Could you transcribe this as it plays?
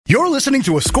You're listening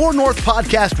to a Score North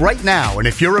podcast right now, and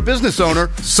if you're a business owner,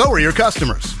 so are your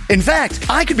customers. In fact,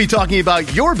 I could be talking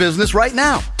about your business right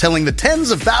now, telling the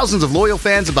tens of thousands of loyal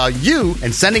fans about you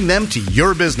and sending them to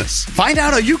your business. Find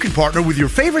out how you can partner with your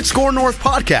favorite Score North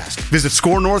podcast. Visit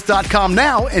scorenorth.com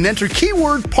now and enter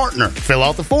keyword partner. Fill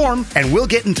out the form, and we'll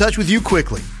get in touch with you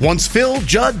quickly. Once Phil,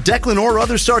 Judd, Declan, or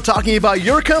others start talking about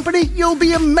your company, you'll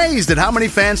be amazed at how many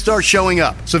fans start showing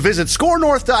up. So visit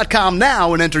scorenorth.com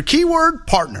now and enter keyword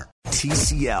partner.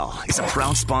 TCL is a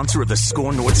proud sponsor of the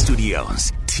Score North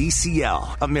Studios.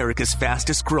 TCL, America's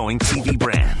fastest growing TV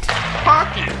brand.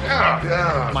 Hockey,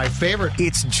 yeah. My favorite.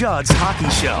 It's Judd's Hockey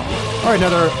Show. All right,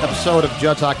 another episode of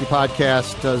Judd's Hockey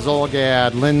Podcast.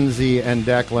 Zolgad, Lindsay, and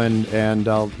Declan. And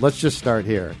let's just start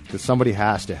here, because somebody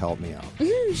has to help me out.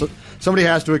 So somebody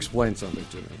has to explain something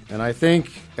to me. And I think,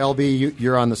 LB,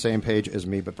 you're on the same page as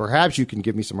me, but perhaps you can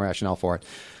give me some rationale for it.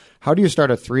 How do you start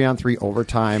a 3-on-3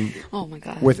 overtime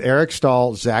with Eric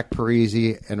Stahl, Zach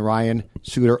Parise, and Ryan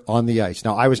Suter on the ice?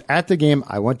 Now, I was at the game.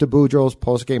 I went to Boudreaux's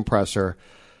post-game presser.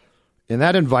 In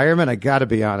that environment, I got to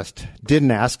be honest, didn't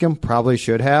ask him, probably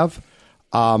should have.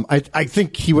 I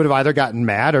think he would have either gotten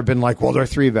mad or been like, well, they're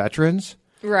three veterans.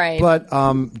 Right. But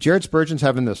Jared Spurgeon's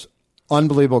having this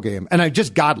unbelievable game.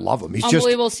 And God love him. He's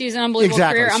unbelievable season, unbelievable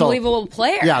career, unbelievable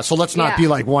player. Yeah, so let's not be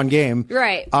like one game.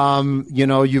 Right.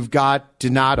 You've got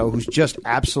Donato, who's just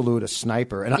absolute a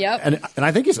sniper. And, and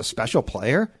I think he's a special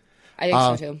player. I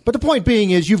think so, too. But the point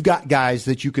being is you've got guys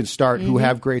that you can start who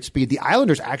have great speed. The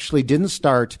Islanders actually didn't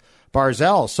start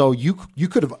Barzal, so you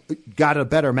could have got a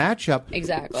better matchup.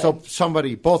 Exactly. So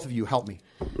somebody, both of you, help me.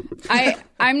 I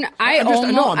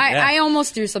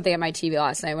almost threw something at my TV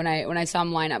last night when I saw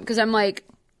him line up, because I'm like,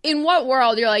 in what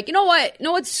world you're like, you know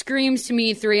what screams to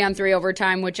me 3-on-3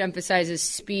 overtime, which emphasizes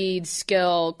speed,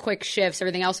 skill, quick shifts,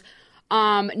 everything else.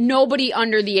 Nobody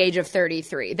under the age of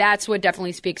 33. That's what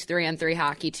definitely speaks 3-on-3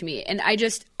 hockey to me. And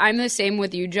I'm the same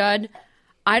with you, Judd.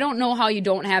 I don't know how you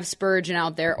don't have Spurgeon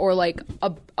out there, or like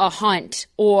a Hunt,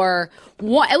 or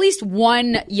at least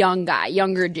one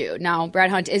younger dude. Now,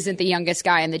 Brad Hunt isn't the youngest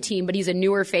guy on the team, but he's a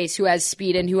newer face who has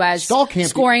speed and who has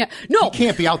scoring. He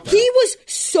can't be out there. He was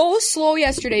so slow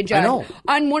yesterday, Judd. I know.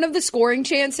 On one of the scoring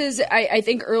chances, I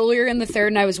think earlier in the third,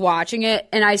 and I was watching it,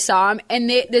 and I saw him,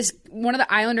 and one of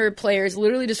the Islander players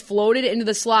literally just floated into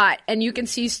the slot, and you can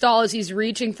see Stahl as he's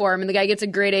reaching for him, and the guy gets a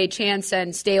grade A chance,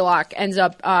 and Stalock ends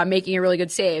up making a really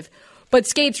good save. But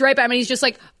skates right by him, and he's just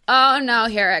like, oh no,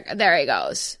 there he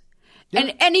goes. Yeah.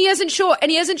 And he hasn't shown.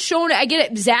 I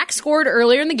get it. Zach scored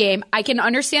earlier in the game. I can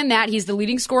understand that. He's the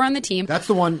leading scorer on the team. That's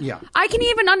the one. Yeah. I can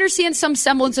even understand some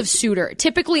semblance of Suter.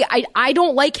 Typically, I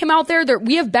don't like him out there.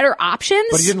 We have better options.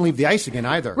 But he didn't leave the ice again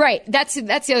either. Right. That's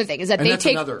the other thing, is that they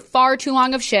take far too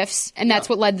long of shifts, and that's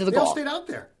what led to the goal. They all stayed out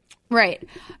there. Right.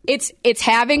 It's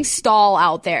having Stahl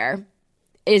out there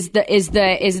is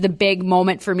the big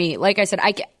moment for me. Like I said,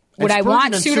 would I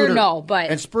want Suter? No,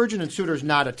 but... And Spurgeon and Suter's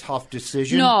not a tough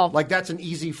decision. No. Like, that's an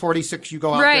easy 46, you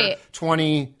go out there,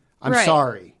 20, I'm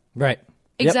sorry. Right.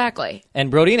 Exactly. Yep.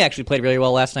 And Brodin actually played really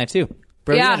well last night, too.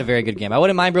 Brodin had a very good game. I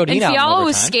wouldn't mind Brodin out in Fiala overtime.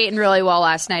 was skating really well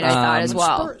last night, I thought, as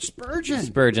well.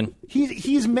 Spurgeon.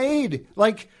 He's made,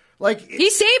 like... He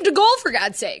saved a goal, for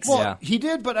God's sakes. Well, he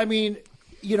did, but I mean,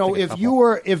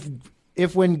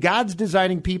 if when God's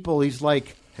designing people, he's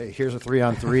like, hey, here's a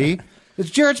 3-on-3... It's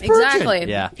Jared Spurgeon. Exactly.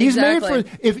 Yeah. He's made for,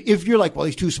 if you're like, well,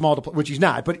 he's too small to play, which he's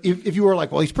not, but if you were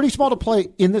like, well, he's pretty small to play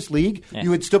in this league,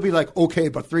 you would still be like, okay,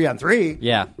 but 3-on-3.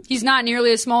 Yeah. He's not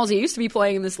nearly as small as he used to be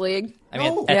playing in this league. I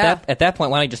mean, at that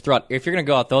point, why don't you just throw out, if you're going to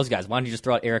go out those guys, why don't you just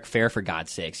throw out Eric Fair, for God's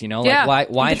sakes? You know, like,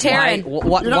 why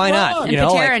not? You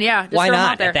know, why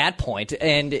not at that point?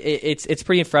 And it's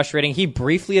pretty frustrating. He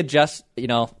briefly adjusts,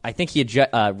 I think he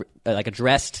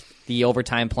addressed the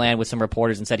overtime plan with some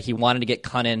reporters and said he wanted to get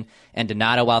Cunnin and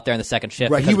Donato out there in the second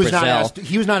shift. Right, he was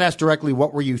not asked directly,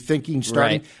 what were you thinking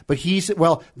starting? Right. But he said,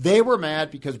 well, they were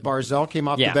mad because Barzal came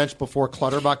off the bench before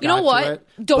Clutterbuck got to it. You know what?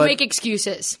 Don't make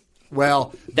excuses.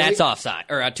 Well, that's offside,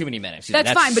 or too many minutes.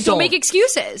 That's fine, but don't make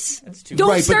excuses.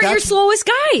 Don't start your slowest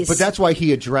guys. But that's why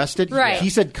he addressed it. Right. He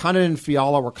said Cunnin and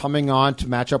Fiala were coming on to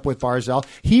match up with Barzal.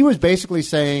 He was basically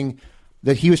saying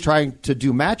that he was trying to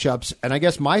do matchups, and I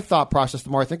guess my thought process, the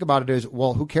more I think about it, is,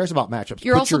 well, who cares about matchups?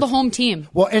 You're also the home team.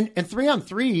 Well, and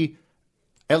 3-on-3,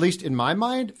 at least in my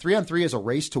mind, 3-on-3 is a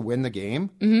race to win the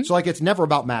game. Mm-hmm. So, it's never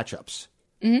about matchups.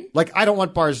 Mm-hmm. Like, I don't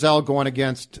want Barzal going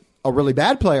against a really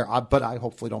bad player, but I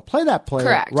hopefully don't play that player.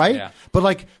 Correct. Right? Yeah. But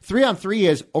 3-on-3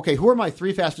 is, okay, who are my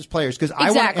three fastest players? Because I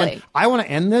want to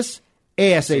end this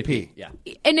ASAP. Yeah.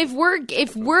 And if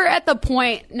we're at the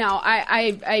point now,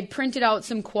 I printed out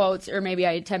some quotes, or maybe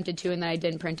I attempted to and then I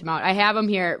didn't print them out. I have them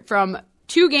here from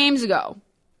 2 games ago.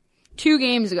 2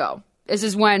 games ago. This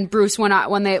is when Bruce went out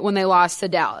when they lost to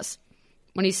Dallas.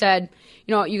 When he said,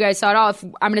 you guys thought, if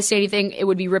I'm going to say anything, it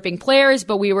would be ripping players,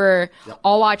 but we were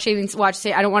all watching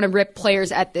say, I don't want to rip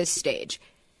players at this stage.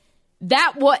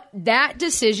 That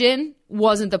decision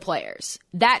wasn't the players.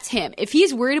 That's him. If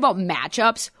he's worried about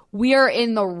matchups, we are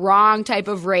in the wrong type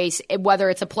of race, whether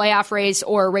it's a playoff race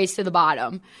or a race to the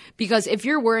bottom. Because if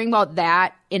you're worrying about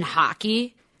that in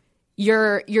hockey,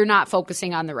 you're not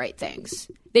focusing on the right things.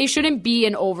 They shouldn't be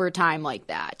in overtime like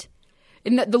that.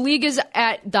 And the league is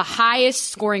at the highest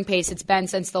scoring pace it's been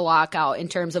since the lockout in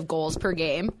terms of goals per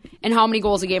game. And how many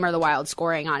goals a game are the Wild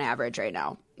scoring on average right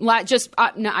now? No,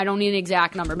 I don't need an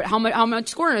exact number, but how much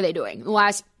scoring are they doing the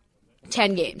last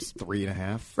 10 games?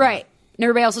 3.5. Right. And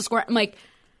everybody else is scoring. I'm like,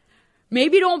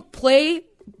 maybe don't play.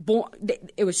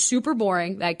 It was super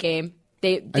boring, that game.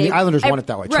 And the Islanders won it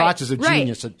that way. Trotz is a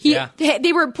genius.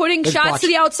 They were putting shots to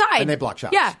the outside. And they blocked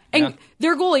shots. Yeah. And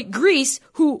their goalie, Grease,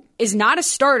 who is not a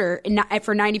starter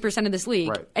for 90% of this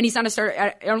league, and he's not a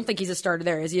starter. I don't think he's a starter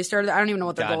there. Is he a starter? I don't even know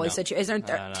what their goalie situation is. Isn't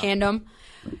tandem?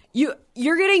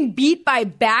 You're getting beat by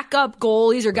backup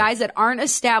goalies or guys that aren't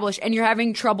established, and you're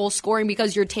having trouble scoring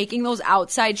because you're taking those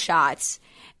outside shots,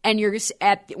 and you're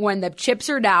when the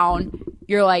chips are down,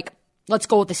 you're like, let's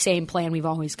go with the same plan we've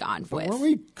always gone with. Weren't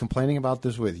we complaining about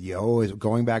this with Yo? Is it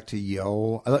going back to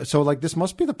Yo? So, this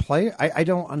must be the play? I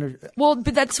don't understand. Well,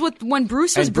 but that's when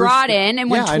Bruce was brought in, and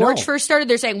when Torch first started,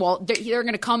 they're saying, well, they're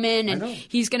going to come in, and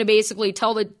he's going to basically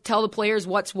tell the players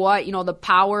what's what. The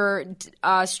power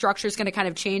structure is going to kind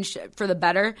of change for the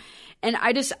better. And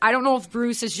I don't know if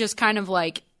Bruce is just kind of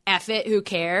like, F it, who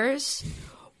cares?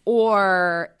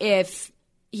 Or if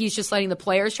he's just letting the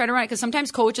players try to run it, because sometimes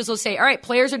coaches will say, all right,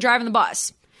 players are driving the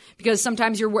bus, because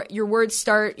sometimes your words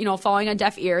start, falling on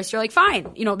deaf ears. So you're like,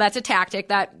 fine, that's a tactic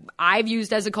that I've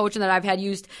used as a coach and that I've had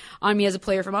used on me as a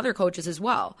player from other coaches as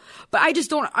well. But I just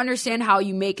don't understand how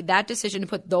you make that decision to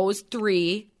put those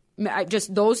three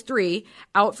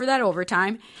out for that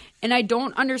overtime. And I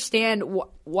don't understand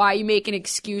why you make an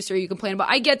excuse or you complain about,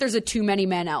 I get there's a too many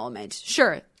men element.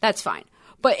 Sure, that's fine.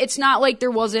 But it's not like there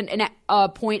wasn't a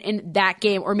point in that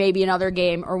game or maybe another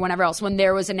game or whenever else when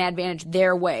there was an advantage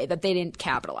their way that they didn't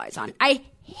capitalize on. I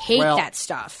hate that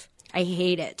stuff. I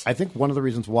hate it. I think one of the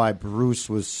reasons why Bruce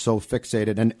was so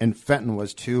fixated, and Fenton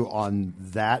was too, on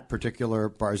that particular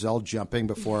Barzal jumping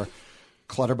before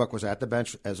Clutterbuck was at the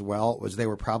bench as well, was they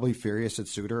were probably furious at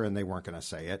Suter and they weren't going to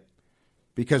say it.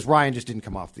 Because Ryan just didn't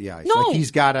come off the ice. No. He's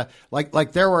got to,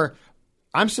 there were...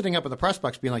 I'm sitting up in the press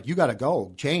box being like, you got to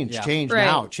go. Change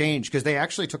now. Because they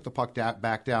actually took the puck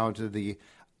back down to the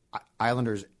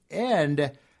Islanders'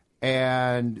 end,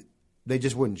 and they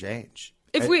just wouldn't change.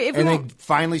 They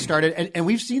finally started, and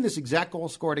we've seen this exact goal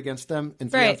scored against them in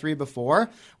 3-on-3 before,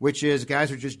 which is guys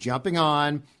are just jumping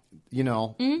on,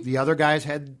 the other guys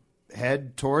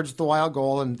head towards the Wild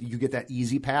goal, and you get that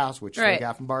easy pass, which they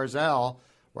got from Barzal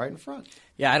right in front.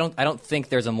 Yeah, I don't think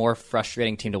there's a more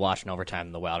frustrating team to watch in overtime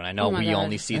than the Wild, and I know we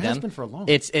only see them. It has been for a long.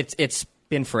 It's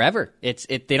been forever.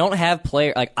 They don't have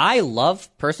player I love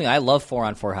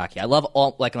 4-on-4 hockey. I love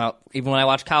even when I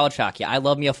watch college hockey, I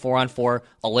love me a 4-on-4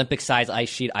 Olympic size ice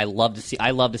sheet. I love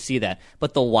to see that.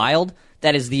 But the Wild,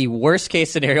 that is the worst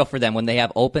case scenario for them when they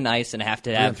have open ice and have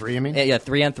to have 3-on-3. You mean? Yeah,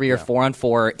 3-on-3 or 4-on-4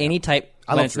 or any type.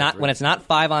 When it's not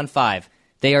 5-on-5,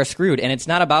 they are screwed. And it's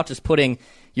not about just putting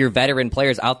your veteran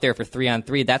players out there for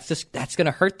 3-on-3. That's going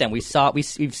to hurt them. We've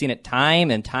seen it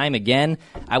time and time again.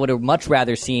 I would have much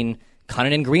rather seen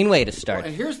Cunnin and Greenway to start.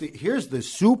 Well, and here's the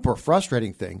super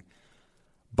frustrating thing.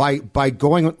 By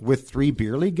going with 3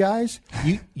 beer league guys,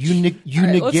 you negate.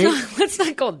 Let's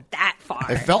not go that far.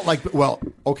 It felt like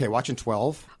watching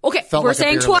 12. Okay, we're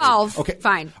saying 12. Okay,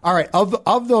 fine. All right,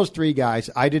 of those 3 guys,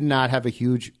 I did not have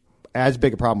as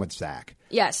big a problem with Zach.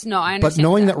 Yes, no, I understand. But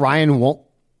knowing that Ryan won't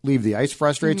leave the ice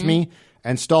frustrates me,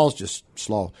 and Stahl's just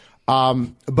slow.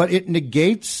 But it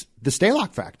negates the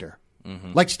Stalock factor.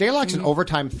 Mm-hmm. Stalock's an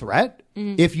overtime threat.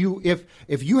 Mm-hmm.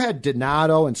 If you had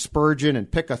Donato and Spurgeon and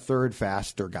pick a third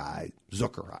faster guy,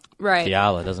 Zucker, right?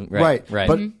 Fiala doesn't, right.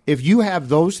 But if you have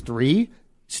those 3,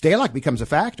 Stalock becomes a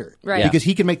factor, right? Because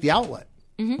he can make the outlet.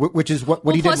 Mm-hmm. Which is what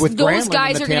he did with Granlund. Those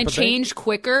guys are going to change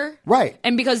quicker, right?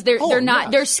 And because they're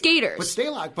skaters, but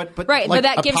Stalock, but right, but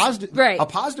that gives a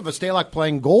positive of Stalock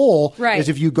playing goal is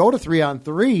if you go to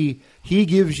 3-on-3, he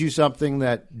gives you something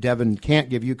that Devin can't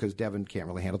give you because Devin can't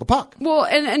really handle the puck. Well,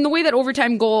 and the way that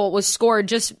overtime goal was scored,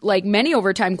 just like many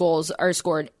overtime goals are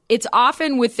scored, it's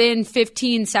often within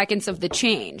 15 seconds of the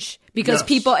change. Because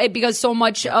because so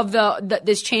much of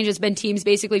this change has been teams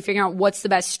basically figuring out what's the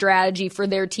best strategy for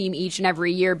their team each and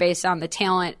every year based on the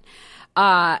talent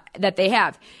that they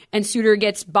have. And Suter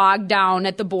gets bogged down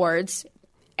at the boards,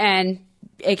 and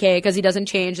AKA because he doesn't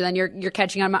change, and then you're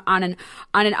catching him on an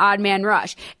odd man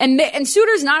rush. And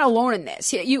Suter's not alone in this.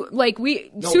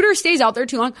 Suter stays out there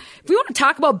too long. If we want to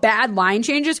talk about bad line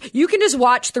changes, you can just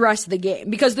watch the rest of the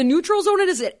game, because the neutral zone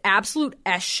is an absolute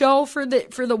S show for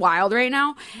the Wild right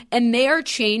now, and they are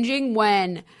changing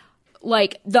when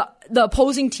the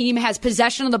opposing team has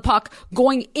possession of the puck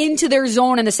going into their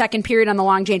zone in the second period on the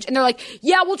long change. And they're like,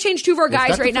 yeah, we'll change two of our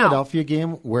guys right now. Philadelphia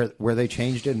game where they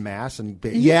changed in mass and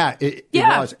it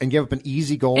was, and gave up an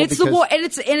easy goal. It's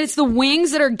the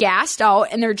wings that are gassed out,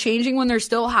 and they're changing when they're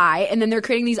still high, and then they're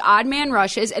creating these odd man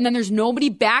rushes, and then there's nobody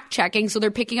back checking, so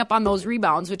they're picking up on those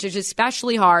rebounds, which is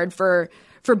especially hard for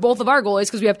both of our goalies,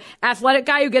 because we have athletic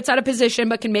guy who gets out of position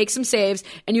but can make some saves,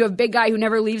 and you have big guy who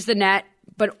never leaves the net.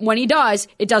 But when he does,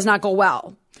 it does not go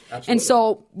well. Absolutely. And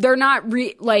so they're not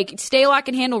Stalock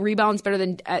can handle rebounds better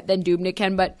than Dubnyk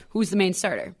can, but who's the main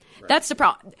starter? Right. That's the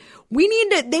problem. They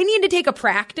need to take a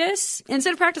practice.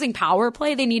 Instead of practicing power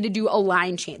play, they need to do the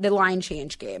line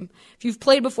change game. If you've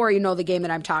played before, you know the game that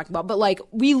I'm talking about. But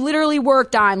we literally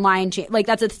worked on line change.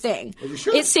 That's a thing. Well,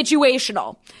 it's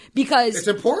situational, because it's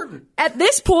important. At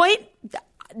this point,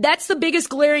 that's the biggest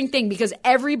glaring thing, because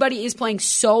everybody is playing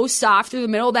so soft through the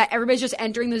middle that everybody's just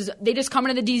entering they just come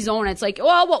into the D zone. And it's like,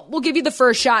 well, we'll give you the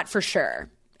first shot for sure.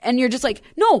 And you're just like,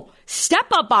 no, step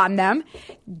up on them,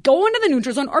 go into the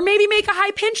neutral zone, or maybe make a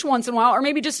high pinch once in a while, or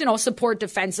maybe just, support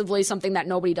defensively, something that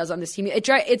nobody does on this team.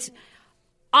 It's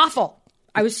awful.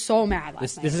 I was so mad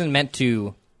last night. This isn't meant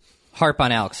to harp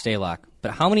on Alex Stalock,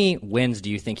 but how many wins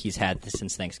do you think he's had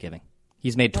since Thanksgiving?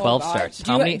 He's made 12 starts.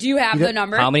 Do you have the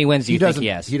number? How many wins do you think he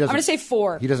has? I'm going to say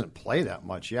 4. He doesn't play that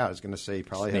much. Yeah, I was going to say he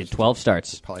probably made 12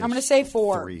 starts. I'm going to say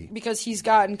 4 because he's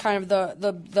gotten kind of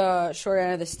the short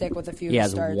end of the stick with a few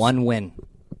starts. He has 1 win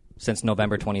since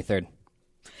November 23rd.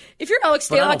 If you're Alex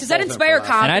Stalock, does that inspire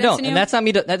confidence? And I don't. In you? And that's not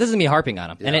me. That isn't me harping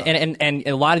on him. Yeah. And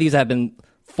a lot of these have been.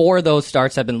 4 of those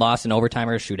starts have been lost in overtime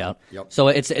or a shootout. Yep. So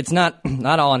it's not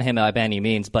all on him by any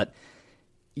means, but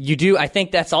you do. I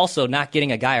think that's also not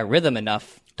getting a guy a rhythm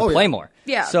enough to play more.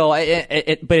 Yeah. So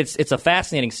but it's a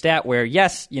fascinating stat where,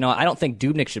 yes, I don't think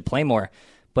Dubnyk should play more,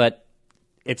 but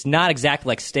it's not exactly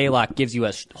like Stalock gives you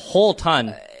a whole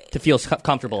ton to feel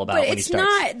comfortable about when he starts.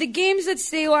 But it's not. The games that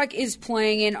Stalock is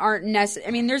playing in aren't necessary.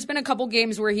 I mean, there's been a couple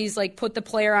games where he's put the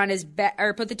player on his back,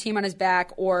 or put the team on his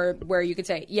back, or where you could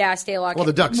say, yeah, Stalock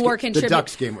more contribute. The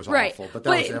Ducks game was awful. But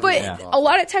a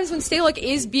lot of times when Stalock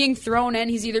is being thrown in,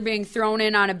 he's either being thrown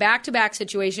in on a back-to-back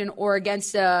situation or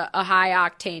against a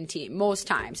high-octane team. Most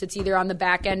times. It's either on the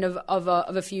back end of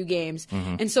a few games.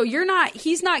 Mm-hmm. And so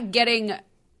he's not getting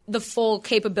the full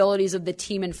capabilities of the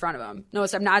team in front of him.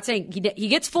 Notice I'm not saying he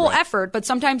gets full effort, but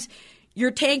sometimes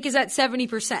your tank is at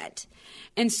 70%.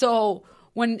 And so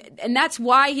and that's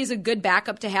why he's a good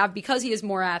backup to have, because he is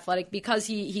more athletic, because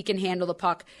he can handle the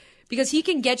puck, because he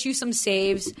can get you some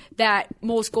saves that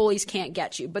most goalies can't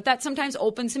get you. But that sometimes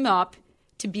opens him up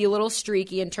to be a little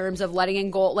streaky in terms of letting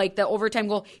in goal, like the overtime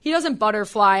goal. He doesn't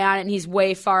butterfly on it and he's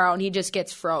way far out and he just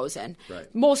gets frozen.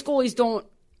 Right. Most goalies don't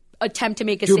attempt to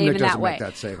make a save in that way. Make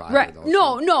that save either, right?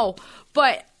 Though, no.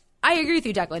 But I agree with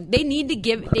you, Declan. They need to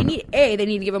give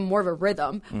him more of a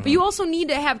rhythm. Mm-hmm. But you also need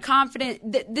to have confidence.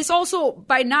 This also,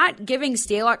 by not giving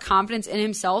Stalock confidence in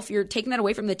himself, you're taking that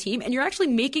away from the team, and you're actually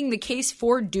making the case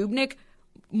for Dubnyk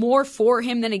more for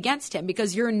him than against him,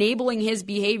 because you're enabling his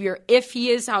behavior if he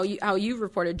is how you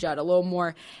reported, Judd, a little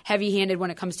more heavy-handed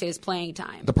when it comes to his playing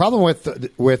time. The problem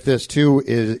with this too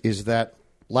is that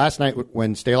last night,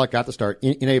 when Stalock got the start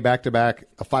in a back-to-back,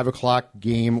 a 5 o'clock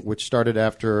game, which started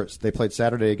after they played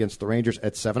Saturday against the Rangers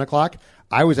at 7 o'clock,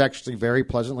 I was actually very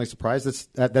pleasantly surprised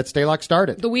that Stalock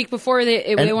started. The week before,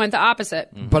 they went the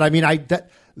opposite. Mm-hmm. But I mean,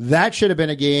 that should have been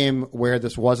a game where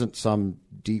this wasn't some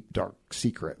deep, dark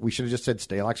secret. We should have just said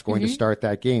Stalock's going to start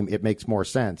that game. It makes more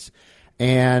sense.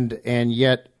 And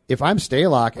yet, if I'm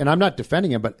Stalock, and I'm not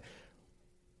defending him, but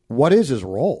what is his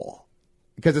role?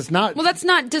 Because it's not. Well, that's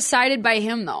not decided by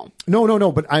him, though.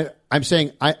 No. But I'm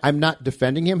saying I'm not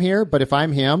defending him here. But if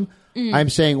I'm him, I'm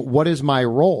saying, what is my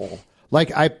role?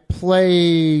 I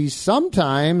play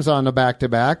sometimes on a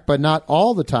back-to-back, but not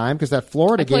all the time, because that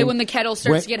Florida game. I play when the kettle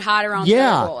starts to get hot around the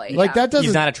goalie. That doesn't.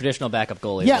 He's not a traditional backup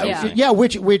goalie. Yeah.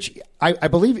 Which I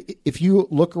believe if you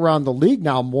look around the league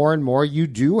now, more and more, you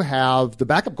do have the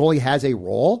backup goalie has a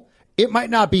role. It might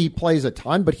not be plays a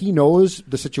ton, but he knows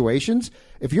the situations.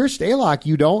 If you're Stalock,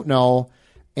 you don't know.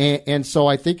 And so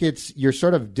I think you're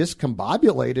sort of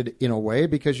discombobulated in a way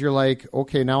because you're like,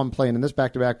 okay, now I'm playing in this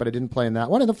back-to-back, but I didn't play in that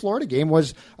one. And the Florida game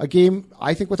was a game,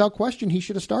 I think, without question, he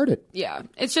should have started. Yeah.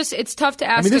 It's tough to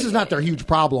ask. I mean, this is not their huge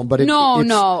problem, but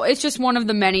No. It's just one of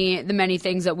the many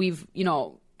things that we've,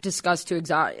 discussed to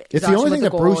exhaustion. It's the only thing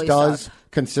that Bruce does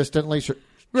consistently, short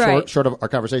of our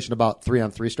conversation about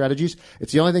 3-on-3 strategies.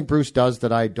 It's the only thing Bruce does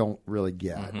that I don't really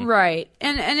get. Mm-hmm. Right.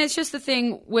 And it's just the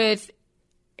thing with,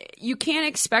 you can't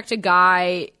expect a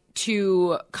guy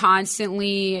to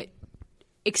constantly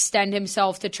extend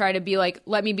himself to try to be like,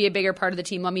 let me be a bigger part of the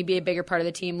team. Let me be a bigger part of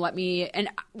the team. And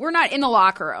we're not in the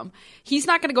locker room. He's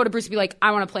not going to go to Bruce and be like,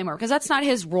 I want to play more, because that's not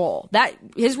his role.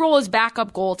 His role is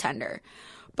backup goaltender.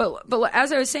 But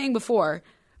as I was saying before,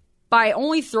 by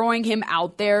only throwing him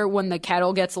out there when the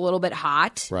kettle gets a little bit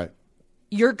hot, right,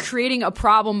 you're creating a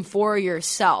problem for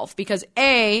yourself, because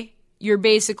you're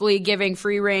basically giving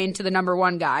free rein to the number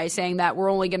one guy, saying that we're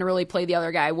only going to really play the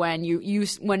other guy when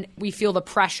when we feel the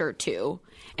pressure to,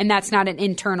 and that's not an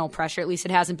internal pressure. At least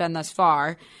it hasn't been thus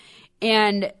far.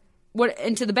 And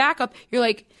to the backup, you're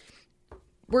like,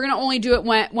 we're going to only do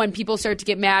it when people start to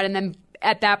get mad, and then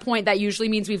at that point, that usually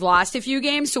means we've lost a few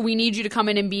games, so we need you to come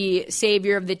in and be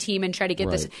savior of the team and try to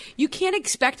get this. You can't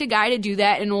expect a guy to do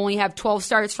that and only have 12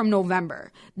 starts from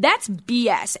November. That's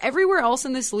BS. Everywhere else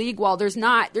in this league, while there's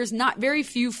not very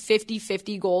few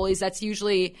 50-50 goalies. That's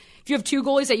usually, if you have two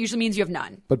goalies, that usually means you have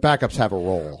none. But backups have a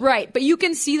role. Right, but you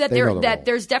can see that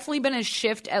there's definitely been a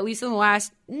shift, at least in the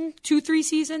last 2-3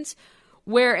 seasons,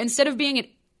 where instead of being an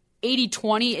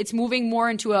 80-20, it's moving more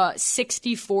into a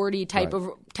 60-40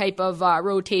 type of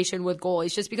rotation with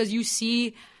goalies, just because you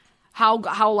see how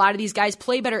a lot of these guys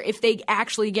play better if they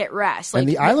actually get rest. And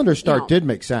the Islanders start did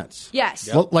make sense. Yes.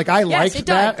 Yep. Like, I liked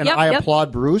that, and I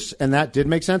applaud Bruce, and that did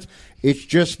make sense. It's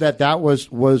just that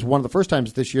was one of the first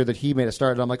times this year that he made a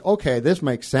start, and I'm like, okay, this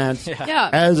makes sense.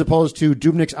 Yeah. As opposed to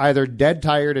Dubnyk's either dead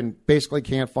tired and basically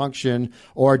can't function,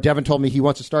 or Devin told me he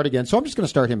wants to start again, so I'm just going to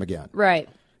start him again. Right.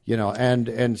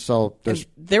 And so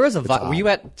there was were you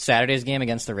at Saturday's game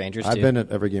against the Rangers, too? I've been at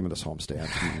every game of this homestand.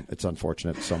 It's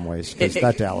unfortunate in some ways, because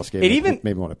that Dallas game made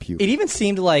me want to puke. It even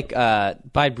seemed like,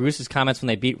 by Bruce's comments when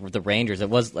they beat the Rangers, it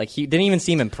was like he didn't even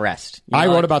seem impressed. I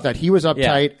wrote about that. He was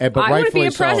uptight, but rightfully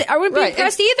so. I wouldn't be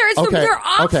impressed either. They're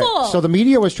awful. Okay. So the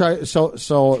media was trying.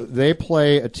 So they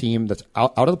play a team that's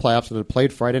out of the playoffs that had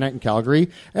played Friday night in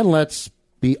Calgary, and let's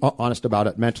be honest about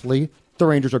it mentally. The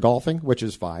Rangers are golfing, which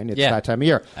is fine. It's that time of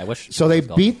year. I wish. So they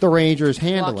beat the Rangers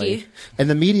handily. Lucky. And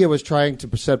the media was trying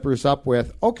to set Bruce up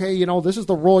with, okay, this is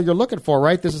the role you're looking for,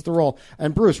 right? This is the role.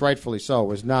 And Bruce, rightfully so,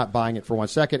 was not buying it for 1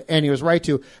 second. And he was right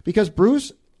to, because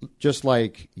Bruce, just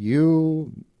like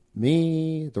you,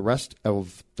 me, the rest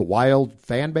of the Wild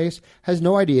fan base, has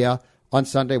no idea on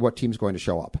Sunday what team's going to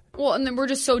show up. Well, and then we're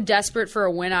just so desperate for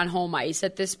a win on home ice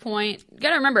at this point. You got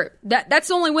to remember, that's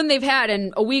the only win they've had.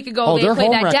 And a week ago, they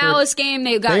played that Dallas game.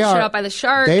 They got shut out by the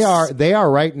Sharks. They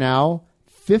are right now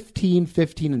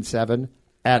 15-15-7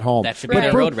 at home. That should be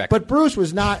their road record. But Bruce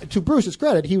was not, to Bruce's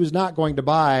credit, he was not going to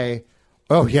buy,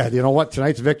 oh, yeah, you know what,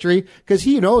 tonight's victory? Because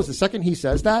he knows the second he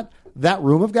says that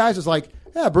room of guys is like,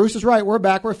 yeah, Bruce is right. We're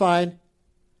back. We're fine.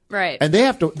 Right. And they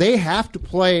have to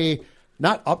play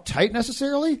not uptight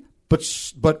necessarily,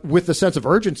 but with the sense of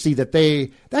urgency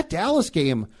that Dallas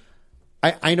game.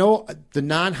 I know the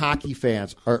non-hockey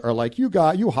fans are like, you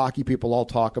hockey people all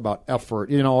talk about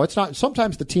effort. It's not.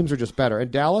 Sometimes the teams are just better.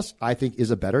 And Dallas, I think, is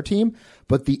a better team.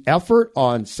 But the effort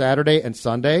on Saturday and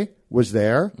Sunday was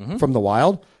there from the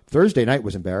Wild. Thursday night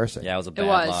was embarrassing. Yeah, it was a bad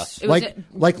loss.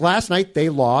 Like last night, they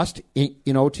lost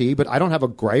in OT, but I don't have a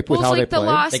gripe with how they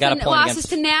played. They got a point losses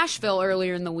to Nashville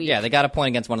earlier in the week. Yeah, they got a point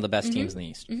against one of the best teams in the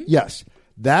East. Mm-hmm. Yes.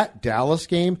 That Dallas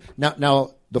game,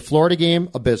 now the Florida game,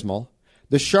 abysmal.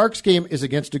 The Sharks game is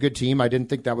against a good team. I didn't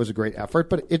think that was a great effort,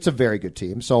 but it's a very good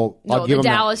team. So I'll give them the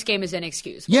Dallas game is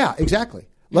inexcusable. Yeah, exactly.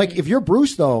 Like, if you're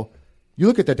Bruce, though, you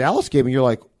look at the Dallas game and you're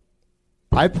like,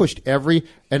 I pushed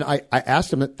and I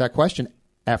asked him that question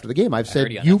after the game. I've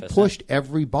said, you pushed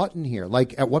every button here.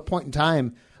 Like, at what point in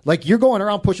time, like, you're going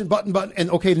around pushing button, and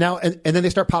okay, now, and then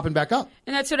they start popping back up.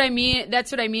 And that's what I mean.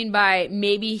 That's what I mean by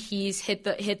maybe he's hit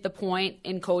the point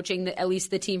in coaching at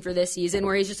least the team for this season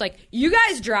where he's just like, you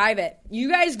guys drive it, you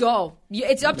guys go.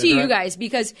 It's up to you guys,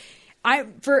 because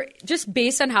just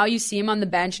based on how you see him on the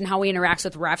bench and how he interacts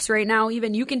with refs right now,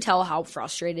 even you can tell how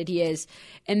frustrated he is,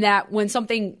 and that when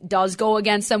something does go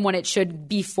against them when it should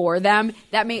be for them,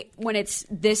 when it's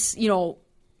this,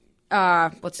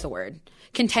 what's the word?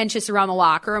 Contentious around the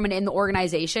locker room and in the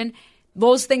organization,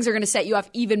 those things are going to set you off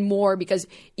even more because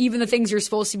even the things you're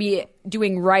supposed to be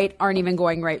doing right aren't even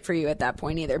going right for you at that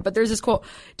point either. But there's this quote.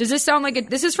 Does this sound like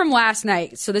this is from last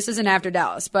night, so this isn't after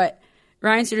Dallas, but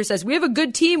Ryan Suter says, we have a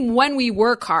good team when we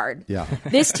work hard. Yeah.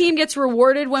 This team gets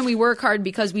rewarded when we work hard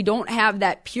because we don't have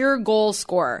that pure goal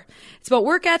scorer. It's about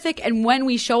work ethic, and when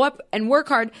we show up and work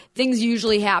hard, things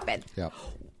usually happen. Yeah.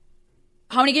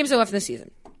 How many games are left in the season?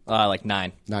 Like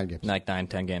 9. 9 games. Like 10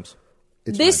 games.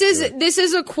 This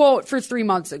is a quote for 3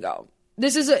 months ago.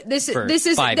 This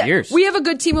is 5 years. We have a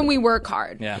good team when we work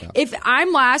hard. Yeah. If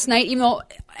I'm last night, even though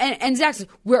and Zach says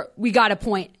we got a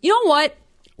point. You know what?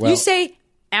 Well, you say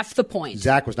F the point.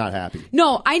 Zach was not happy.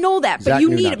 No, I know that, but Zach you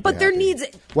knew need not it. to But be there happy. needs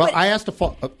it. Well, but, I asked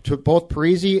to both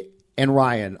Parisi and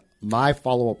Ryan. My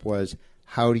follow up was,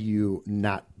 how do you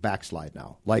not backslide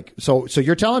now? Like, so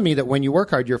you're telling me that when you work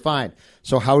hard, you're fine.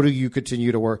 So how do you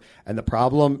continue to work? And the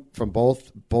problem from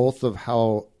both of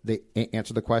how they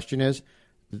answer the question is,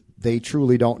 they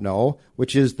truly don't know,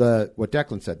 which is what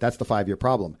Declan said. That's the 5-year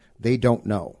problem. They don't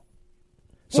know.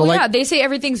 So well, yeah, they say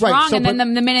everything's right, wrong, so, and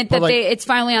then the minute that it's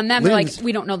finally on them, they're like, Lynn's,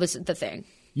 we don't know this the thing.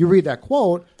 You read that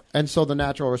quote, and so the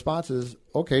natural response is,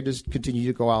 okay, just continue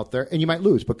to go out there, and you might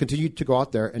lose, but continue to go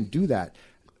out there and do that.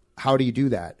 How do you do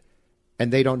that?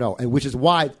 And they don't know, and which is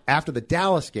why after the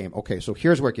Dallas game, okay, so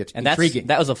here's where it gets intriguing.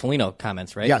 That was a Foligno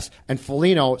comments, right? Yes, and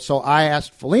Foligno. So I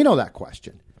asked Foligno that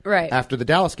question right after the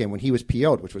Dallas game when he was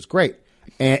PO'd, which was great,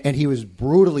 and he was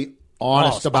brutally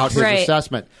honest about his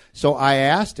assessment. So I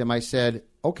asked him. I said,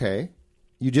 okay,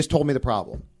 you just told me the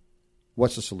problem.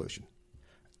 What's the solution?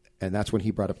 And that's when he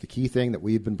brought up the key thing that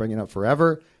we've been bringing up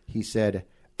forever. He said,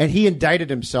 and he indicted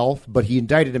himself, but he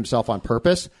indicted himself on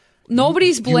purpose.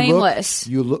 Nobody's blameless.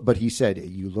 But he said,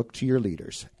 you look to your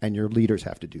leaders, and your leaders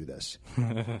have to do this.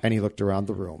 And he looked around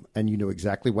the room, and you knew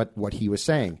exactly what he was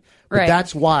saying. But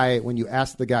that's why when you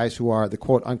ask the guys who are the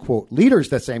quote-unquote leaders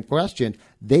that same question,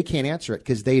 they can't answer it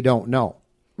because they don't know.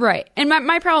 Right. And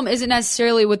my problem isn't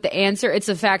necessarily with the answer. It's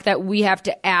the fact that we have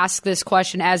to ask this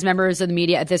question as members of the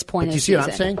media at this point in the season. You see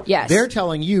what I'm saying? Yes. They're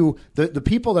telling you, the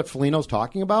people that Foligno's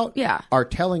talking about are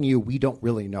telling you we don't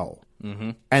really know.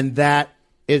 Mm-hmm. And that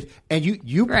is, and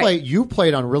you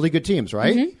played on really good teams,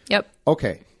 right? Mm-hmm. Yep.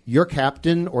 Okay. Your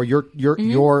captain or your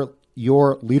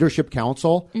leadership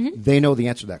council, they know the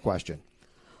answer to that question.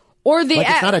 Or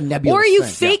it's not a nebulous or you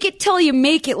thing. fake it till you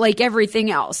make it, like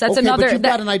everything else. That's another. But you've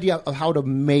got an idea of how to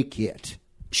make it.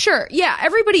 Sure, yeah,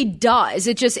 everybody does.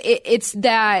 It's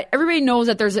that everybody knows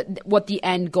that there's what the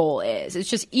end goal is. It's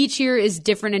just each year is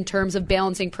different in terms of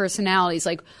balancing personalities.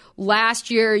 Like last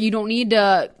year, you don't need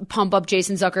to pump up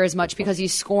Jason Zucker as much because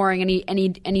he's scoring and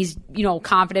he's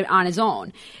confident on his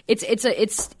own.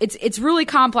 It's really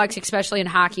complex, especially in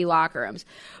hockey locker rooms.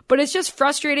 But it's just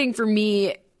frustrating for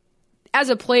me as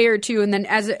a player too, and then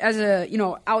as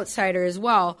a outsider as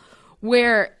well,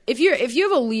 where if you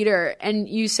have a leader and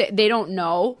you say they don't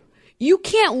know, you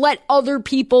can't let other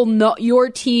people know, your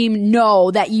team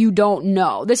know that you don't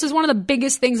know. This is one of the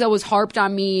biggest things that was harped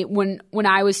on me when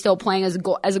I was still playing as a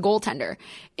goaltender,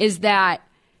 is that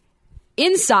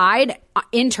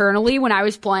internally when I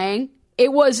was playing,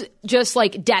 it was just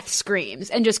like death screams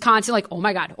and just constant like, oh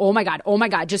my God, oh my God, oh my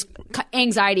God, just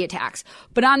anxiety attacks.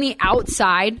 But on the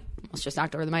outside, let's just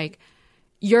knock over the mic,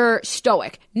 you're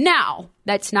stoic. Now,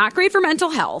 that's not great for mental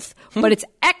health, but it's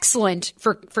excellent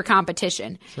for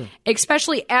competition,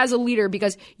 especially as a leader,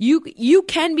 because you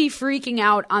can be freaking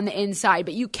out on the inside,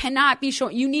 but you cannot be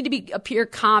showing. You need to appear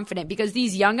confident, because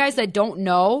these young guys that don't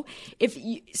know,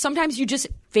 sometimes you just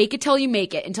fake it till you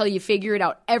make it, until you figure it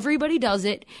out. Everybody does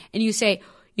it, and you say,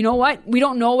 you know what? We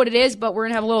don't know what it is, but we're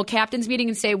gonna have a little captain's meeting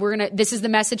and say this is the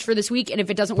message for this week, and if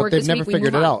it doesn't work this week, we move on. They've never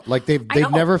figured it out. Like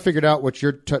they've never figured out what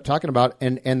you're talking about.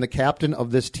 And the captain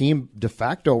of this team de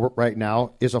facto right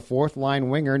now is a fourth line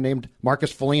winger named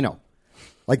Marcus Foligno.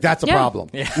 Like that's a problem.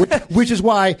 Yeah. Which is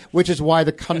why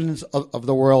the Cunnins of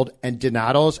the world and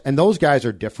Donatos and those guys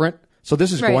are different. So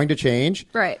this is going to change.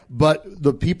 Right. But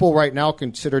the people right now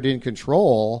considered in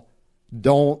control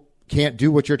can't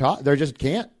do what you're talking. They just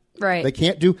can't. Right.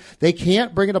 They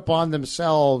can't bring it upon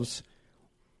themselves.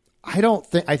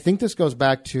 I think this goes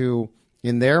back to,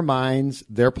 in their minds,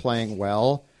 they're playing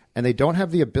well, and they don't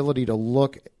have the ability to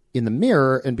look in the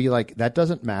mirror and be like, that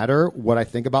doesn't matter what I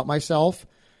think about myself.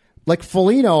 Like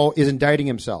Foligno is indicting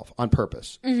himself on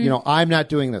purpose. Mm-hmm. I'm not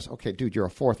doing this. Okay, dude, you're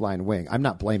a fourth line wing. I'm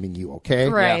not blaming you, okay?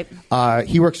 Right. Yeah.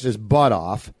 He works his butt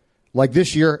off. Like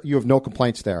this year, you have no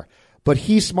complaints there. But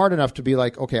he's smart enough to be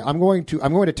like, okay, I'm going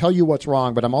to tell you what's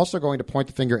wrong, but I'm also going to point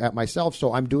the finger at myself,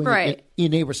 so I'm doing it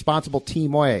in a responsible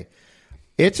team way.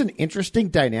 It's an interesting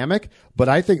dynamic, but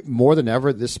I think more than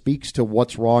ever, this speaks to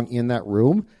what's wrong in that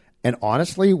room. And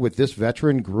honestly, with this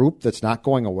veteran group that's not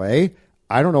going away,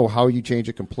 I don't know how you change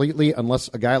it completely unless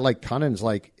a guy like Cunning's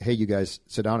like, hey, you guys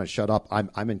sit down and shut up.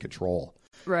 I'm in control.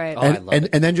 Right. And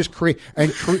then just create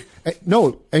an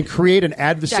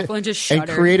adversary Declan just shuddered.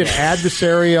 and create an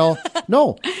adversarial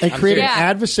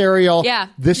adversarial. Yeah.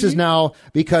 This is now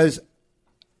because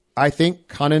I think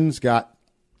Cunning's got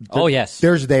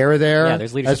there's there. Yeah,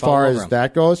 there's leadership as far all as over him.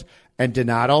 that goes. And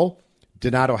Donato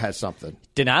has something.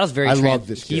 Donato's very. I love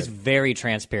this kid. He's very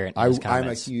transparent. In his I'm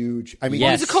a huge. I mean,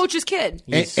 he's a coach's kid,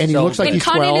 and he looks like he's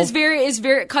 12. And Cunning is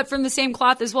very cut from the same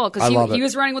cloth as well because he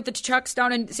was running with the Chucks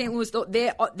down in St. Louis.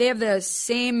 They have the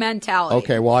same mentality.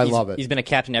 Okay, well, I love it. He's been a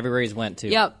captain everywhere he's went to.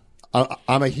 Yep.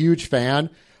 I'm a huge fan,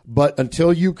 but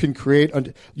until you can create,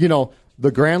 the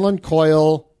Granlund,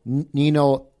 Coyle,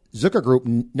 Nino, Zucker group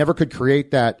never could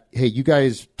create that. Hey, you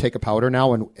guys take a powder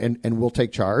now, and we'll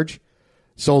take charge.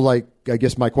 So, like, I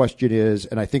guess my question is,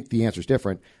 and I think the answer is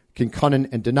different, can Cunning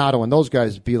and Donato and those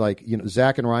guys be like,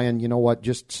 Zach and Ryan, you know what,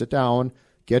 just sit down,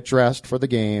 get dressed for the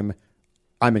game.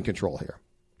 I'm in control here.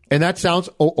 And that sounds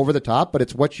over the top, but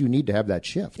it's what you need to have that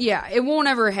shift. Yeah, it won't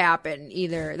ever happen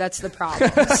either. That's the problem.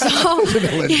 So,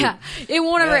 yeah, it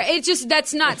won't ever. It's just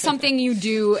that's not something you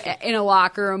do in a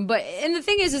locker room. And the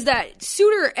thing is that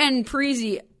Suter and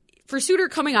Parise, for Suter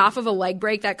coming off of a leg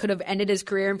break that could have ended his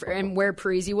career and where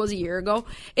Parise was a year ago,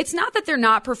 it's not that they're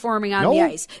not performing on the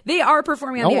ice. They are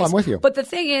performing on the ice. I'm with you. But the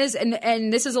thing is,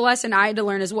 and this is a lesson I had to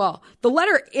learn as well, the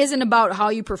letter isn't about how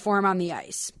you perform on the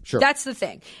ice. Sure. That's the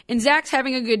thing. And Zach's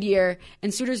having a good year,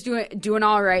 and Suter's doing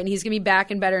all right, and he's going to be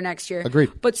back and better next year.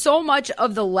 Agreed. But so much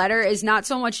of the letter is not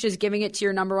so much just giving it to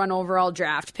your number 1 overall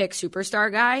draft pick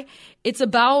superstar guy. It's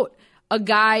about a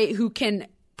guy who can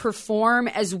perform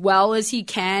as well as he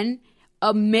can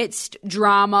amidst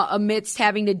drama, amidst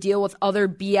having to deal with other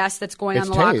BS that's going on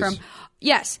in the locker room.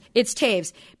 Yes, it's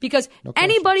Taves. Because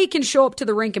anybody can show up to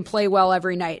the rink and play well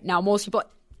every night. Now, most people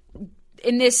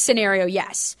in this scenario,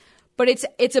 yes. But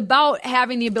it's about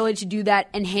having the ability to do that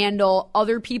and handle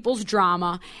other people's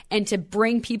drama and to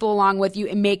bring people along with you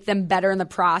and make them better in the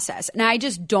process. And I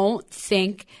just don't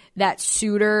think that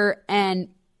Suter and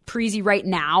Parise right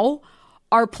now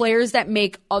are players that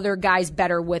make other guys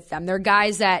better with them. They're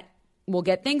guys that will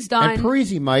get things done. And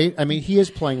Parise might. I mean, he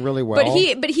is playing really well.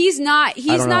 But he's not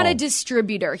a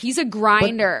distributor. He's a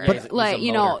grinder. But like,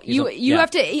 he's a motor. you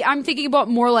have to I'm thinking about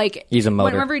more like he's a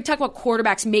motor. Whenever you talk about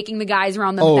quarterbacks making the guys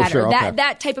around them better. Sure, okay.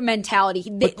 That type of mentality.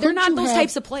 They're not those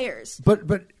types of players.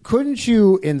 But couldn't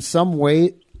you in some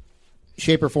way,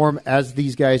 shape or form, as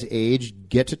these guys age,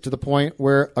 get it to the point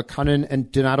where a Cunning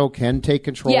and Donato can take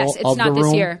control of the room? Yes, it's not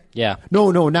this year. Yeah.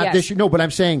 No, not this year. No, but I'm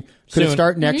saying could it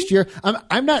start next year?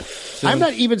 I'm not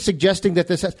even suggesting that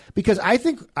this has, because I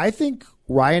think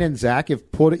Ryan and Zach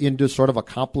have put into sort of a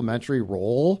complementary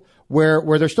role where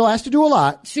there still has to do a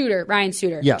lot. Ryan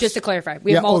Suter. Yes. Just to clarify.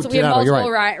 We have multiple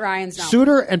right. Ryans now.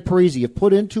 Suter and Parise have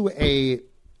put into a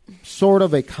sort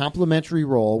of a complementary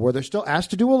role where they're still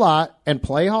asked to do a lot and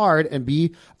play hard and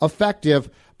be effective,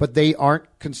 but they aren't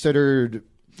considered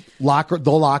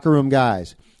the locker room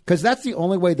guys, because that's the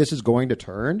only way this is going to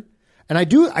turn. And I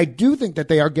do think that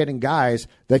they are getting guys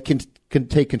that can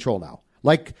take control now.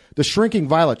 Like the shrinking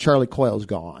violet, Charlie Coyle is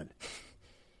gone.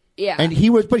 Yeah, and he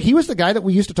was the guy that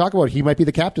we used to talk about. He might be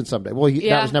the captain someday. Well,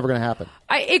 that was never going to happen.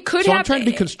 It could. So happen. I'm trying to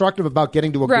be constructive about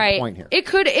getting to a good point here. It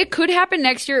could happen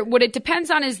next year. What it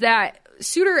depends on is that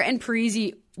Suter and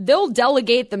Parise, they'll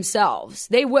delegate themselves.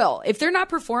 They will. If they're not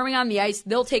performing on the ice,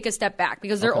 they'll take a step back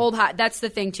because they're old hot. That's the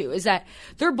thing too, is that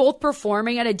they're both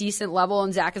performing at a decent level,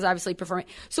 and Zach is obviously performing.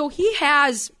 So he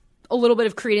has a little bit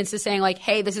of credence to saying like,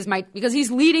 hey, this is because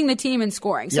he's leading the team in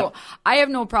scoring. So I have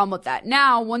no problem with that.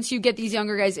 Now, once you get these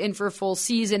younger guys in for a full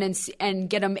season and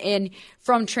get them in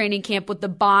from training camp with the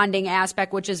bonding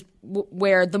aspect, which is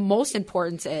where the most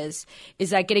importance is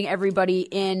that getting everybody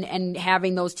in and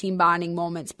having those team bonding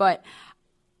moments. But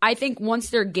I think once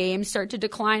their games start to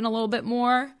decline a little bit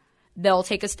more, they'll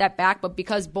take a step back. But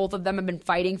because both of them have been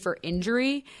fighting for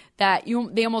injury,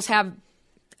 they almost have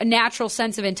a natural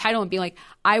sense of entitlement, being like,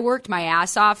 I worked my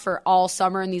ass off for all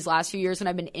summer in these last few years and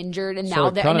I've been injured, and now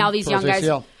these young guys,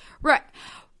 right?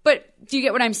 But do you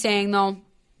get what I'm saying, though?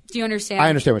 Do you understand? I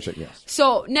understand what you're saying. Yes.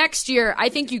 So next year, I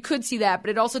think you could see that, but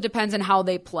it also depends on how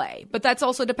they play. But that's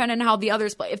also dependent on how the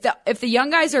others play. If the young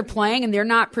guys are playing and they're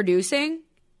not producing,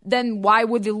 then why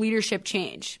would the leadership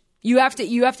change? You have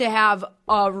to have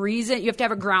a reason. You have to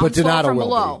have a groundswell from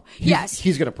below. Yes,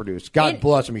 he's going to produce. God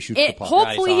bless him. He shoots the puck.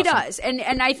 Hopefully, he does,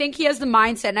 and I think he has the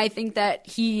mindset. And I think that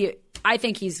he I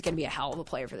think he's going to be a hell of a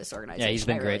player for this organization. Yeah, he's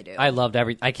been great. Really I loved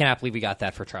I cannot believe we got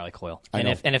that for Charlie Coyle. And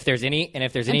if there's anyone,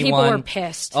 people were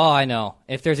pissed. Oh, I know.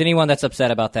 If there's anyone that's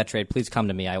upset about that trade, please come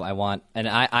to me. I want, and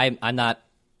I'm not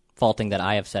faulting that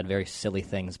I have said very silly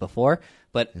things before,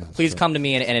 but please come to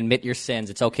me and admit your sins.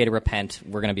 It's okay to repent.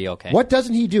 We're going to be okay. What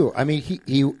doesn't he do? I mean,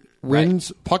 he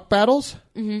wins puck battles.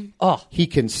 Mm-hmm. Oh, he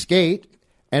can skate.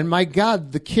 And my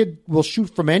God, the kid will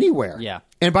shoot from anywhere. Yeah.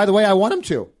 And by the way, I want him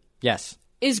to. Yes.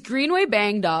 Is Greenway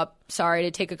banged up? Sorry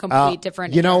to take a complete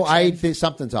different. I think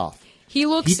something's off. He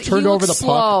turned over the slow.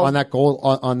 puck on that goal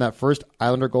on that first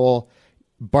Islander goal.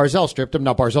 Barzal stripped him.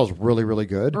 Now Barzal's really, really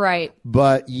good. Right.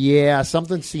 But yeah,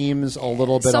 something seems a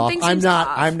little bit off.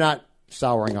 I'm not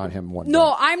souring on him one.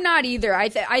 No, I'm not either. I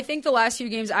think the last few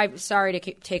games. I'm sorry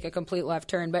to take a complete left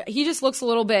turn, but he just looks a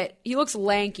little bit. He looks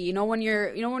lanky. You know when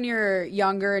you're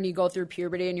younger and you go through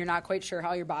puberty and you're not quite sure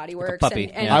how your body works. Like a puppy.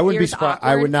 And I would be surprised.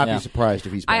 I would not be surprised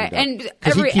if he's banged up.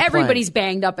 And everybody's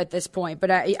banged up at this point.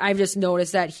 But I've just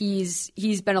noticed that he's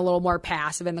been a little more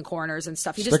passive in the corners and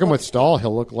stuff. Stick him with Stahl.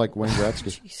 He'll look like Wayne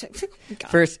Gretzky.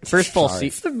 First full season.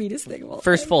 It's the meanest thing.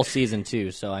 First full season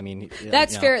too. So I mean,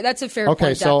 that's fair. That's a fair point,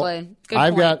 Declan. Good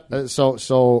I've point. got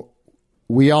so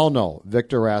we all know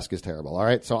Victor Rask is terrible. All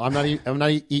right, so I'm not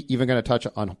even going to touch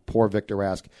on poor Victor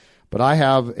Rask, but I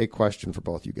have a question for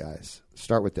both you guys.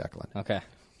 Start with Declan. Okay.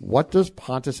 What does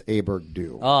Pontus Aberg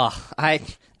do? Oh,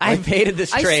 I've hated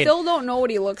this trade. I still don't know what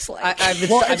he looks like.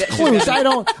 It's Kluse.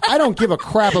 I don't give a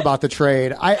crap about the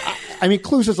trade. I mean,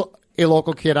 Kluse is a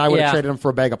local kid. I would have traded him for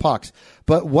a bag of pucks.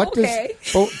 But what does?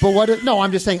 But what? No,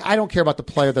 I'm just saying I don't care about the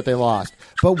player that they lost.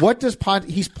 But what does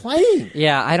He's playing.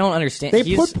 Yeah, I don't understand.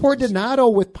 They put poor Donato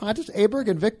with Pontus Aberg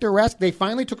and Victor Rask. They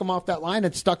finally took him off that line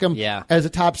and stuck him as a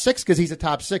top six because he's a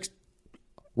top six.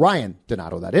 Ryan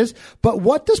Donato, that is. But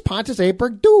what does Pontus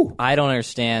Aberg do? I don't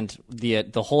understand the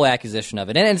whole acquisition of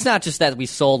it. And it's not just that we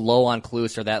sold low on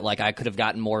Kluse or that I could have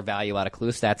gotten more value out of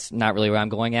Kluse. That's not really where I'm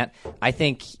going at. I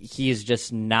think he is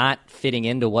just not fitting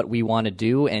into what we want to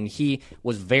do. And he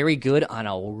was very good on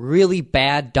a really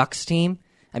bad Ducks team.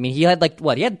 I mean, he had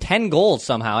he had 10 goals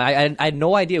somehow. I had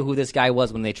no idea who this guy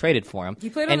was when they traded for him. He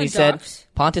played on and the he Ducks. Said,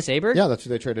 Pontus Aberg? Yeah, that's who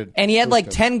they traded. And he had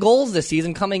 10 goals this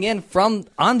season coming in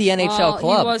on the NHL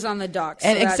club. He was on the Ducks.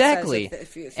 And so exactly. That says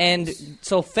a few things. And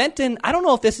so Fenton, I don't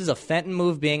know if this is a Fenton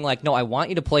move being no, I want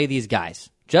you to play these guys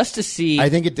just to see. I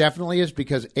think it definitely is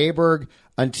because Aberg,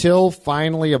 until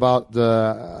finally about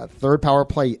the third power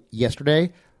play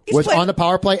yesterday, was on the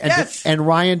power play, and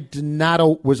Ryan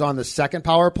Donato was on the second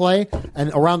power play,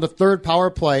 and around the third power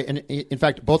play, and in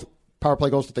fact, both power play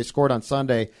goals that they scored on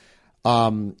Sunday,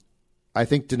 I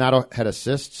think Donato had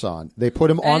assists on. They put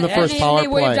him on the first power play. They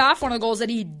waved off one of the goals that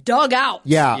he dug out.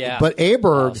 Yeah. But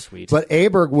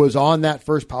Aberg was on that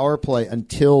first power play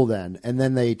until then, and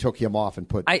then they took him off and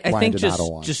put Ryan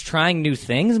Donato on. Just trying new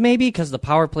things, maybe, because the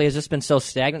power play has just been so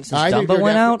stagnant since Dumba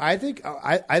went out. I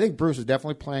think Bruce is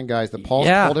definitely playing guys that Paul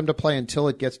told him to play until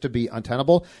it gets to be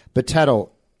untenable. But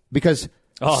Teto, because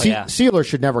Sealer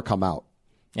should never come out.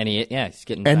 And he's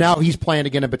getting and now he's playing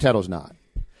again, and Peteto's not.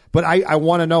 But I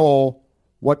want to know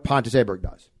what Pontus Aberg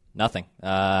does. Nothing.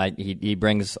 He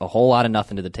brings a whole lot of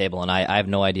nothing to the table, and I have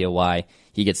no idea why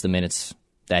he gets the minutes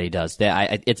that he does.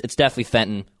 It's definitely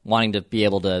Fenton wanting to be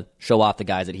able to show off the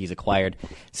guys that he's acquired.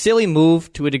 Silly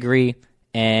move to a degree,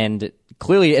 and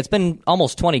clearly it's been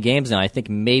almost 20 games now. I think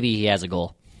maybe he has a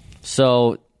goal.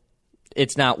 So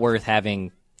it's not worth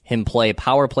having him play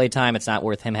power play time. It's not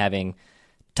worth him having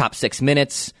top 6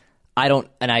 minutes.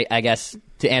 I guess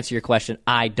to answer your question,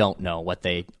 I don't know what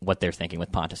they're thinking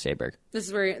with Pontus Aberg. This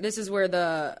is where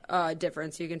the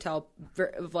difference you can tell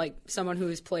of someone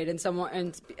who's played in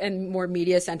someone and more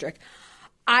media centric.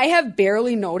 I have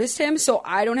barely noticed him, so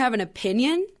I don't have an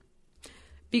opinion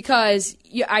because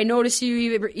I notice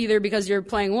you either because you're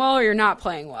playing well or you're not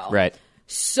playing well. Right.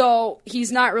 So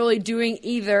he's not really doing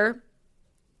either.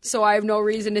 So I have no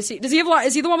reason to see. Does he have?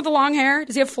 Is he the one with the long hair?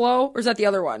 Does he have flow, or is that the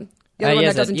other one? The other one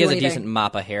that doesn't do anything. He has a decent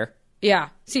mop of hair. Yeah.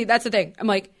 See, that's the thing. I'm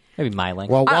like, maybe my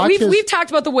length. Well, we've talked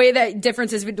about the way that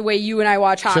difference is the way you and I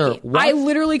watch hockey. Sure. I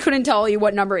literally couldn't tell you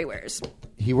what number he wears.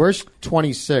 He wears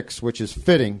 26, which is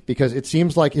fitting because it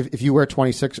seems like if you wear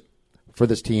 26 for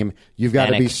this team, you've got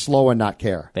to be slow and not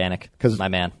care. Vanek, because my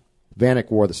man. Vanek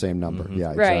wore the same number. Mm-hmm.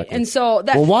 Yeah, exactly. Right. And so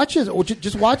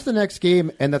just watch the next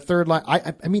game and the third line.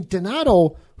 I mean,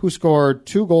 Donato, who scored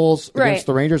 2 goals against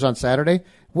the Rangers on Saturday,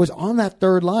 was on that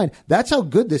third line. That's how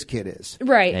good this kid is.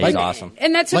 Right. Yeah, he's awesome.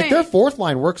 And that's like their fourth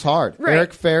line works hard. Right.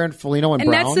 Eric Fair and Foligno and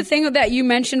Brown. And that's the thing that you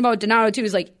mentioned about Donato too,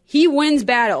 is like he wins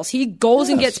battles. He goes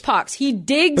and gets pucks. He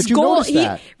digs goals.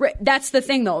 That's the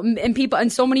thing though.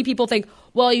 And so many people think,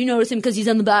 well, you notice him because he's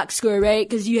on the box score, right?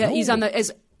 Because he's on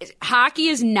the hockey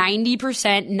is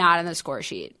 90% not on the score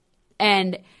sheet.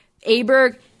 And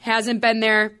Aberg hasn't been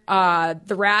there.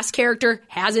 The Rask character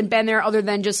hasn't been there, other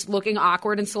than just looking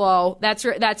awkward and slow. That's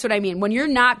what I mean. When you're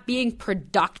not being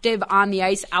productive on the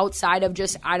ice outside of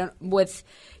just with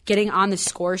getting on the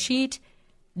score sheet,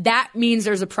 that means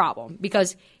there's a problem.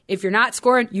 Because if you're not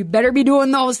scoring, you better be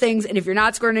doing those things. And if you're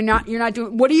not scoring and you're not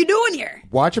doing, what are you doing here?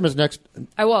 Watch him as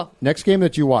I will. Next game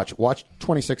that you watch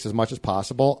 26 as much as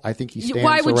possible. I think he stands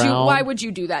around. Why would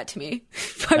you do that to me?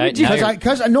 Because I'm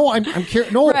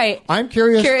curious. No, right. I'm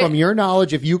curious from your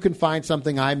knowledge if you can find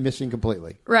something I'm missing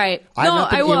completely. Right. I've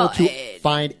not been able to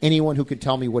find anyone who could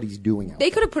tell me what he's doing. They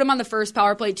could have put him on the first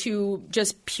power play too,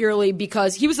 just purely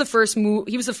because he was the first move.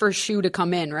 He was the first shoe to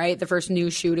come in, right? The first new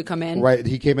shoe to come in. Right.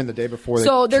 He came in the day before.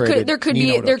 So there could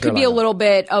be a little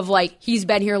bit of like he's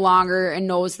been here longer and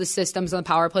knows the systems on the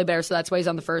power play better, so that's why he's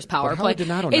on the first power play.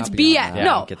 It's BS. Yeah, no, I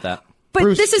don't get that.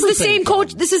 But this is the same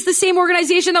coach. This is the same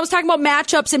organization that was talking about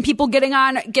matchups and people getting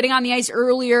on the ice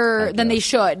earlier than they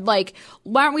should. Like,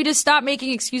 why don't we just stop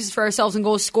making excuses for ourselves and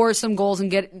go score some goals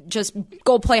and just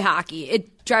go play hockey?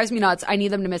 It drives me nuts. I need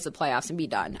them to miss the playoffs and be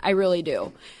done. I really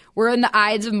do. We're in the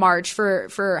Ides of March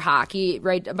for hockey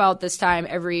right about this time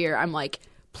every year. I'm like,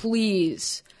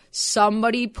 please,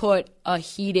 somebody put a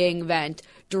heating vent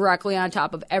directly on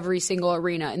top of every single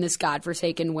arena in this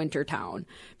godforsaken winter town,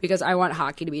 because I want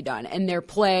hockey to be done, and their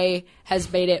play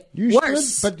has made it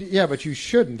worse. But you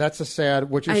shouldn't. That's a sad.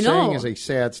 What you're saying is a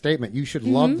sad statement. You should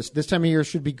love this. This time of year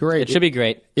should be great. It should be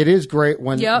great. It is great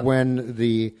when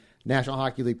the National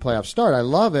Hockey League playoffs start. I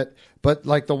love it, but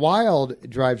like the Wild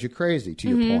drives you crazy. To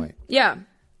your point, yeah.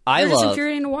 It's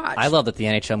infuriating to watch. I love that the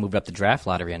NHL moved up the draft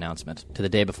lottery announcement to the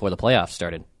day before the playoffs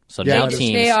started. So we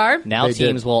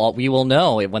will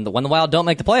know when the Wild don't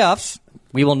make the playoffs,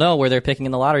 we will know where they're picking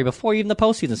in the lottery before even the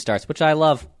postseason starts, which I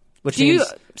love. Which means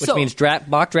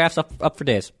mock drafts up for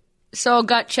days. So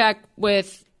gut check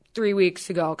with 3 weeks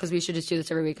to go, because we should just do this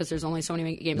every week because there's only so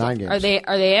many games. 9 games. Are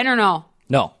they in or no?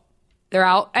 No, they're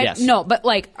out. Yes. No, but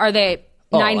like, are they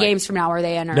 9 games from now? Are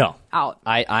they in or out?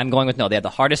 I'm going with no. They have the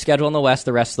hardest schedule in the West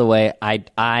the rest of the way.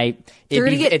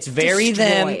 It's very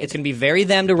them. It's going to be very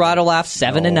them to rattle off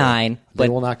 7 to 9. They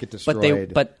will not get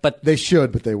destroyed. But they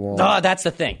should, but they won't. Oh, that's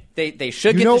the thing. They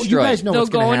should get destroyed. You guys know they'll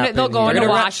what's going to happen. They'll go into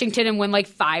Washington and win like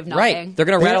 5-0. Right. They're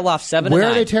going to rattle off 7 to 9.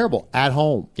 Where are they terrible? At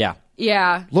home. Yeah.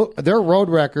 Yeah. Look, their road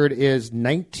record is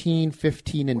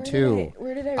 19-15-2.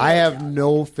 Where did I have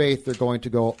no faith they're going to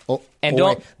go.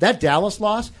 That Dallas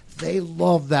loss, they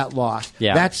love that loss.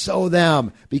 Yeah. That's so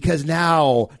them, because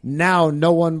now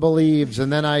no one believes,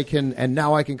 and then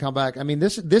now I can come back. I mean,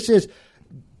 this is.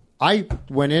 I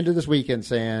went into this weekend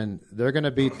saying they're going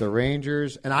to beat the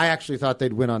Rangers, and I actually thought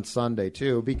they'd win on Sunday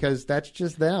too, because that's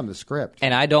just them, the script.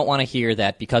 And I don't want to hear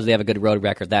that because they have a good road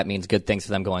record, that means good things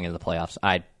for them going into the playoffs.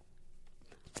 I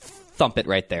thump it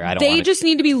right there. They just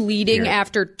need to be leading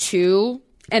after 2,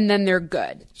 and then they're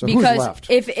good. So because who's left,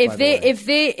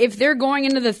 if they're going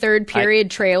into the third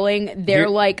period trailing, they're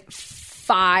like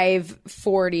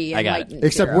 5-40. I got it.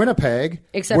 Except Winnipeg,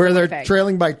 where they're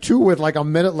trailing by 2 with like a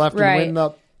minute left to win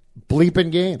the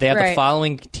bleeping game. They have the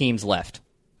following teams left: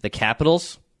 the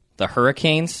Capitals, the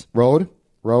Hurricanes, road.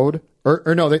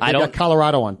 Or no, they got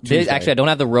Colorado on Tuesday. Actually, I don't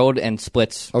have the road and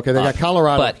splits. Okay, they got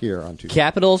Colorado here on Tuesday.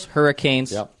 Capitals,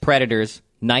 Hurricanes, Predators,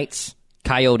 Knights,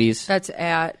 Coyotes. That's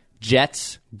at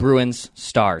Jets, Bruins,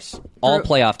 Stars. All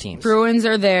playoff teams. Bruins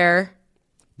are there.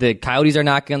 The Coyotes are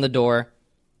knocking on the door.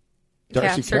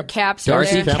 Darcy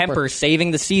Kemper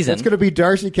saving the season. It's going to be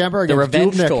Darcy Kemper against the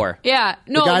revenge Dubnyk. tour. Yeah,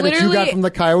 no, the guy literally, that you got from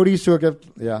the Coyotes.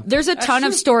 There's a ton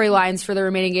of storylines for the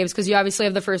remaining games, because you obviously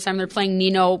have the first time they're playing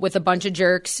Nino with a bunch of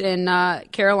jerks in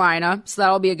Carolina, so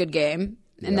that'll be a good game.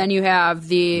 And then you have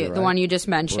the one you just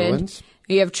mentioned. Bruins.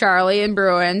 You have Charlie and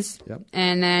Bruins,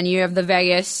 and then you have the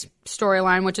Vegas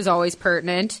storyline, which is always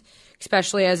pertinent,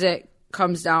 especially as it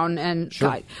comes down and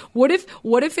God, what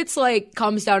if it's like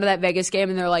comes down to that Vegas game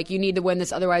and they're like, you need to win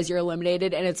this, otherwise you're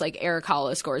eliminated, and it's like Eric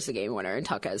Hollis scores the game winner and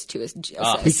Tuck has 2 assists. He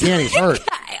can't. He's hurt.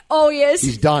 Oh yes,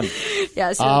 he's done.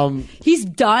 Yes, he's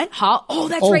done.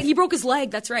 That's right. He broke his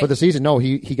leg. That's right. For the season, no,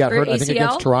 he got hurt. ACL? I think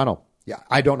against Toronto. Yeah,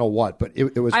 I don't know what, but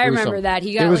it was. I gruesome. remember that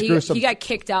he got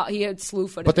kicked out. He had slew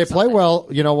footed. But they play well.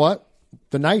 You know what?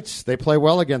 The Knights, they play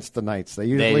well against the Knights. They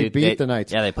usually beat the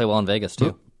Knights. Yeah, they play well in Vegas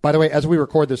too. By the way, as we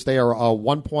record this, they are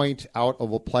 1 point out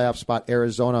of a playoff spot.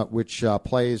 Arizona, which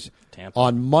plays Tampa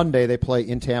on Monday, they play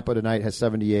in Tampa tonight, has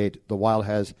 78. The Wild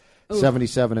has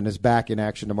 77 and is back in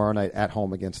action tomorrow night at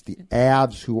home against the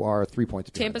Avs, who are 3 points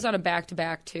behind. Tampa's on a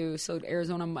back-to-back, too, so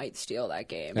Arizona might steal that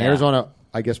game. Yeah. Arizona,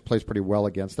 I guess, plays pretty well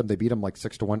against them. They beat them like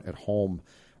 6-1 at home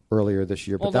earlier this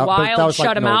year. Well, the Wild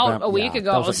shut them out a week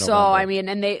ago, so, I mean,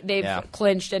 and they've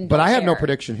clinched. And but I have no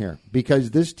prediction here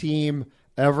because this team,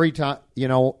 every time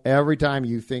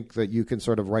you think that you can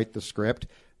sort of write the script,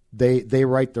 they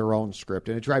write their own script,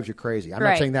 and it drives you crazy. I'm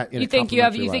not saying that in you think you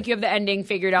have the ending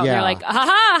figured out. Yeah. And you're like,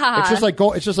 ha ha.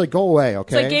 It's just like go away.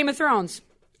 Okay, it's like Game of Thrones.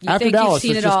 After Dallas,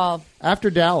 you've seen it all. After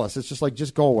Dallas, it's just like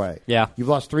just go away. Yeah, you've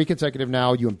lost 3 consecutive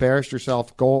now. You embarrassed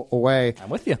yourself. Go away. I'm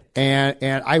with you.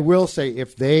 And I will say,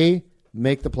 if they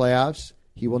make the playoffs,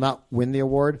 he will not win the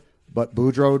award, but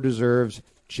Boudreaux deserves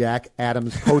Jack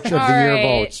Adams Coach of the Year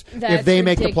votes. If they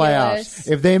make the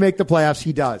playoffs,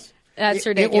 he does. That's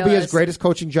ridiculous. It will be his greatest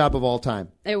coaching job of all time.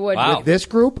 It would. Wow. With this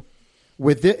group, no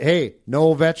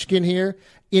Ovechkin here.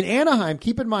 In Anaheim,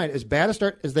 keep in mind, as bad a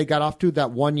start as they got off to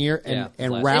that 1 year and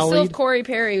rallied. They still have Corey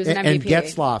Perry, who's an MVP. And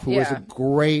Getzlaf, who was a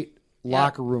great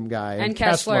locker room guy. And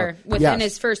Kessler within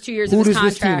his first 2 years of his contract. Who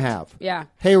does this team have? Yeah.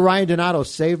 Hey, Ryan Donato,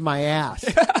 save my ass.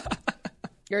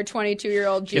 You're a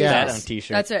 22-year-old genius. Get that on a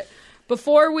T-shirt. That's it.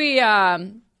 Before we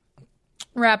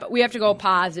wrap, we have to go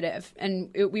positive,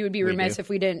 and we would be remiss if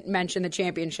we didn't mention the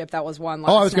championship that was won last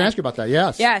night. I was going to ask you about that,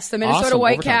 yes. Yes, the Minnesota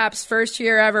Whitecaps, first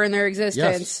year ever in their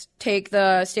existence, take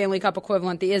the Stanley Cup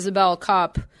equivalent, the Isabel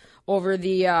Cup, over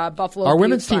the Buffalo Our Buttes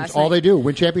women's teams, all they do,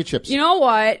 win championships. You know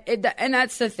what? And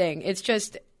that's the thing. It's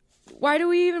just, why do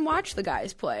we even watch the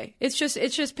guys play? It's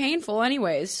just painful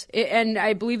anyways. And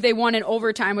I believe they won in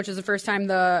overtime, which is the first time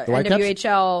the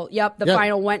NWHL,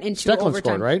 final went into Stecklen overtime.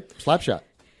 Scored, right? Slap shot.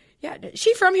 Yeah. Is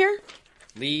she from here?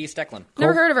 Lee Stecklen.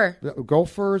 Never heard of her.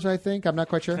 Gophers, I think. I'm not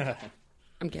quite sure.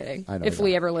 I'm kidding. I know if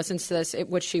Lee ever listens to this,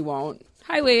 which she won't.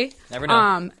 Hi, Lee. Never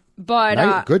know.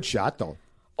 But good shot, though.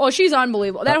 Oh, she's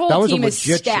unbelievable. That whole team is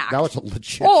stacked. That was a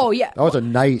legit. Oh, yeah. That was a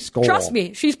nice goal. Trust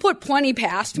me. She's put plenty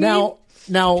past me.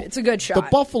 Now, it's a good shot. The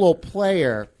Buffalo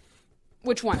player.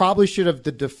 Which one? Probably should have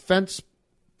the defense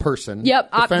person.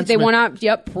 Yep. They went up.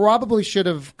 Yep. Probably should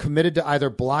have committed to either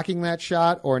blocking that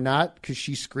shot or not because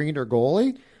she screened her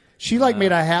goalie. She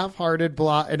made a half-hearted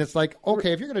block, and it's like,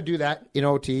 okay, if you're going to do that in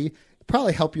OT,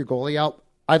 probably help your goalie out.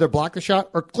 Either block the shot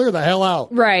or clear the hell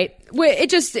out. Right. But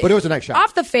it was a nice shot.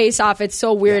 Off the face-off, it's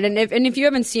so weird. Yeah. And if you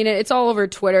haven't seen it, it's all over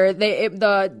Twitter.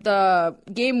 The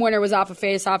game winner was off a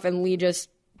face-off, and Lee just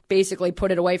basically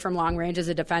put it away from long range as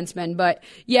a defenseman. But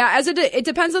yeah, it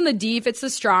depends on the D. If it's the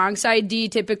strong side D,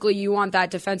 typically you want that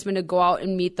defenseman to go out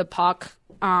and meet the puck.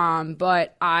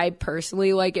 But I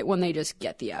personally like it when they just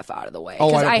get the F out of the way.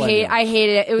 Because I hate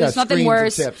it. It was nothing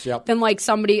worse than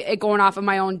somebody going off of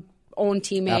my own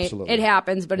teammate. Absolutely. It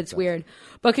happens, but it's weird.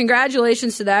 But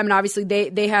congratulations to them, and obviously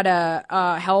they had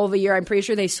a hell of a year. I'm pretty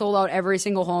sure they sold out every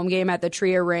single home game at the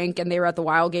Tria rink, and they were at the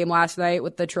Wild game last night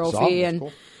with the trophy. And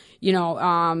cool.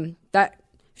 That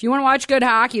if you want to watch good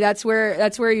hockey, that's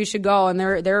where you should go, and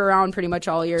they're around pretty much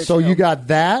all year. So you got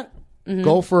that. Mm-hmm.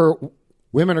 Go for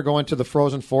women are going to the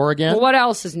Frozen Four again. Well, what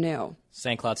else is new?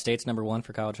 St. Cloud State's #1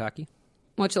 for college hockey,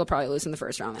 which they'll probably lose in the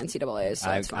first round of the NCAA.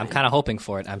 So I'm kind of hoping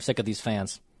for it. I'm sick of these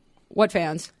fans. What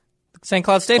fans? St.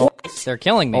 Cloud State. They're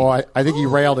killing me. Oh, I think you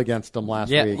railed against them last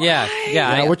week.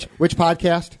 Yeah. Which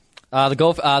podcast?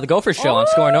 The Gopher Show on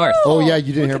Score North. Oh yeah,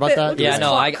 you didn't hear about that? Yeah,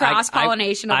 no.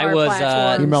 Cross-pollination of our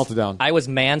platforms. He melted down. I was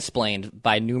mansplained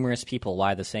by numerous people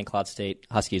why the St. Cloud State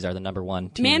Huskies are the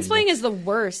 #1 team. Mansplaining is the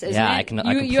worst, isn't it? I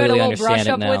completely you had a little understand brush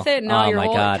up now. with it, and now you're my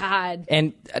God.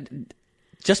 And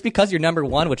just because you're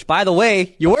 #1, which by the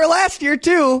way you were last year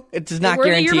too, it does not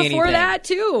guarantee anything. The year before that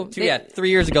too. 3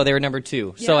 years ago they were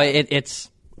 #2. Yeah. So it's.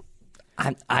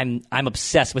 I'm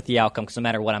obsessed with the outcome because no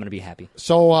matter what, I'm going to be happy.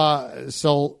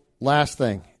 So last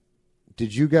thing,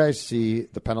 did you guys see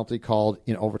the penalty called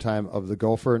in overtime of the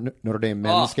Gopher Notre Dame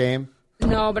men's game?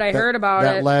 No, but I heard about it.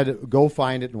 That led. Go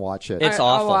find it and watch it. It's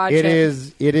awful. It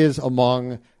is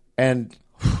among and.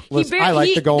 Listen, I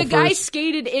like the Gophers. The guy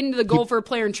skated into the Gopher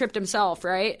player and tripped himself,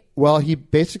 right? Well, he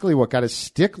basically got his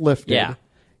stick lifted. Yeah.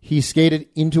 He skated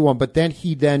into him, but then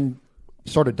he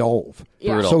sort of dove.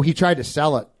 Yeah. So he tried to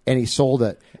sell it, and he sold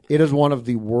it. It is one of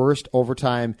the worst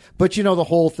overtime. But you know the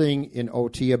whole thing in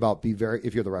OT about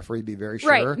if you're the referee, be very sure.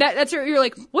 Right. That's where you're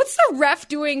like, what's the ref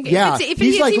doing? Yeah. If it's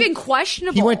even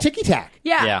questionable. He went ticky-tack.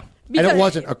 Yeah. And it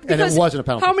wasn't a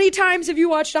penalty. How many times have you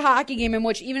watched a hockey game in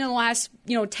which even in the last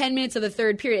 10 minutes of the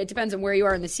third period, it depends on where you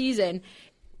are in the season,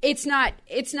 it's not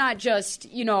just,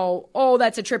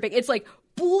 that's a tripping. It's like,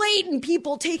 blatant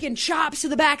people taking chops to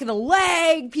the back of the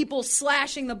leg, people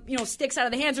slashing the sticks out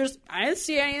of the hands. I didn't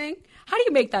see anything. How do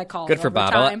you make that call? Good for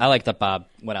Bob. I like that Bob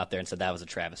went out there and said that was a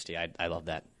travesty. I love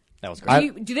that. That was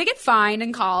great. Do they get fined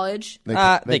in college?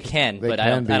 They can, but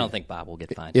I don't think Bob will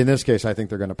get fined. In this case, I think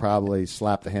they're going to probably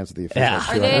slap the hands of the officials.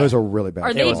 Yeah. It was a really bad.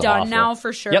 Are they done now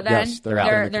for sure? Yep. Then yes, they're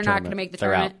not going to make the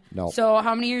tournament. No. So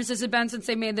how many years has it been since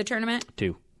they made the tournament?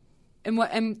 2.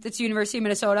 And it's University of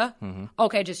Minnesota. Mm-hmm.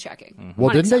 Okay, just checking. Mm-hmm. Well,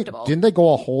 didn't they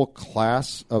go a whole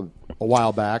class a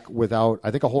while back without? I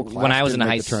think a whole class when I was in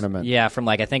the tournament. Yeah, from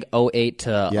I think 08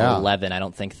 to 11. I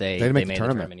don't think they made the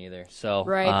tournament either. So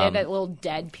right, they had that little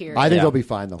dead period. I think they'll be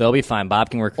fine though. They'll be fine.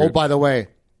 Bob can recruit. Oh, by the way,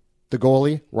 the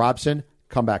goalie Robson.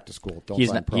 Come back to school. Don't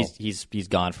sign pro. He's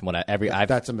gone from what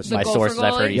that's a mistake. My sources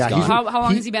I've heard he's gone. How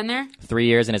long has he been there? 3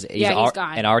 years, and he's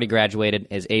gone. And already graduated.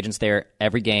 His agent's there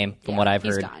every game. From what I've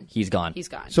heard, he's gone. He's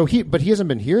gone. So he hasn't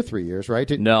been here 3 years, right?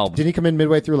 No. Did he come in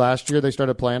midway through last year? They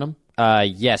started playing him.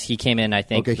 Yes, he came in. I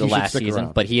think the last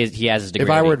season, but he has his degree.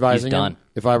 If I were advising him,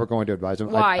 if I were going to advise him,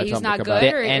 why I'd he's not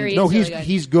good?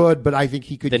 He's good, but I think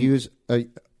he could use a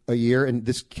year. And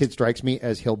this kid strikes me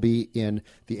as he'll be in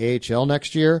the AHL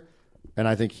next year. And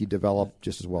I think he developed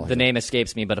just as well. The name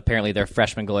escapes me, but apparently their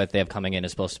freshman goalie that they have coming in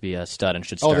is supposed to be a stud and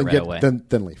should start right away.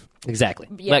 Then leave. Exactly.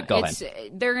 Yeah, go ahead.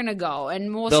 They're going to go.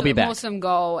 And most of them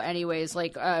go anyways.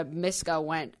 Like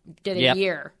Miska did a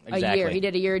year. Exactly. A year. He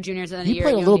did a year of juniors and then a year.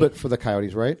 He played a little bit for the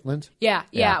Coyotes, right, Linz? Yeah.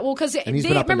 Well, because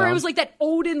remember it was like that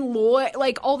Odin Lloyd,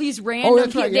 like all these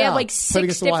random people. They had like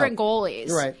 6 different goalies.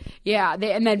 You're right. Yeah.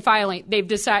 And then finally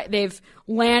they've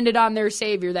landed on their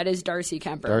savior, that is Darcy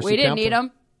Kemper. We didn't need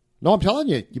him. No, I'm telling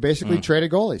you, you basically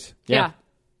traded goalies. Yeah.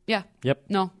 Yep.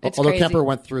 No, it's although crazy. Kemper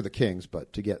went through the Kings,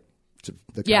 but to get to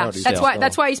the Coyotes,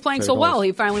 that's why he's playing so well.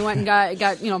 He finally went and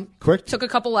got quick, took a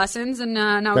couple lessons, and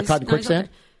now he's caught in quicksand.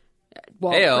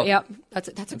 Well, yep, that's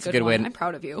a good one. I'm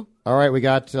proud of you. All right, we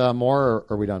got more, or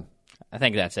are we done? I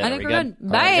think that's it. I think we're good.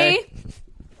 Bye.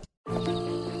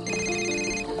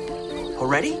 All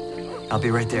ready? I'll be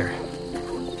right there.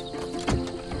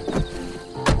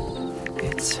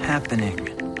 It's happening.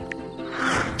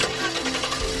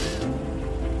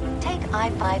 Take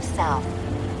I-5 south.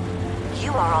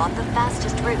 You are on the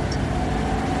fastest route.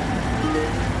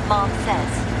 Mom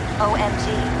says, OMG,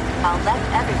 I'll let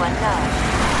everyone know.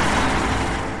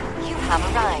 You have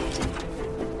arrived.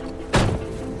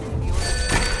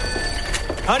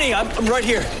 Honey, I'm right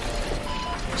here.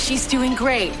 She's doing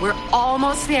great. We're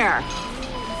almost there.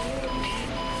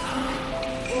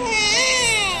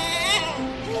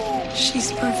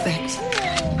 She's perfect.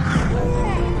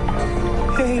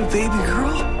 Hey, baby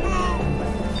girl.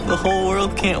 The whole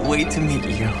world can't wait to meet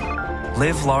you.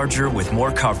 Live larger with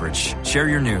more coverage. Share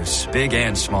your news, big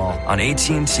and small, on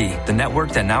AT&T, the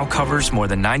network that now covers more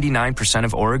than 99%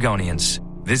 of Oregonians.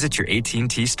 Visit your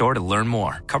AT&T store to learn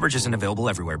more. Coverage isn't available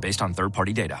everywhere based on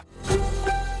third-party data.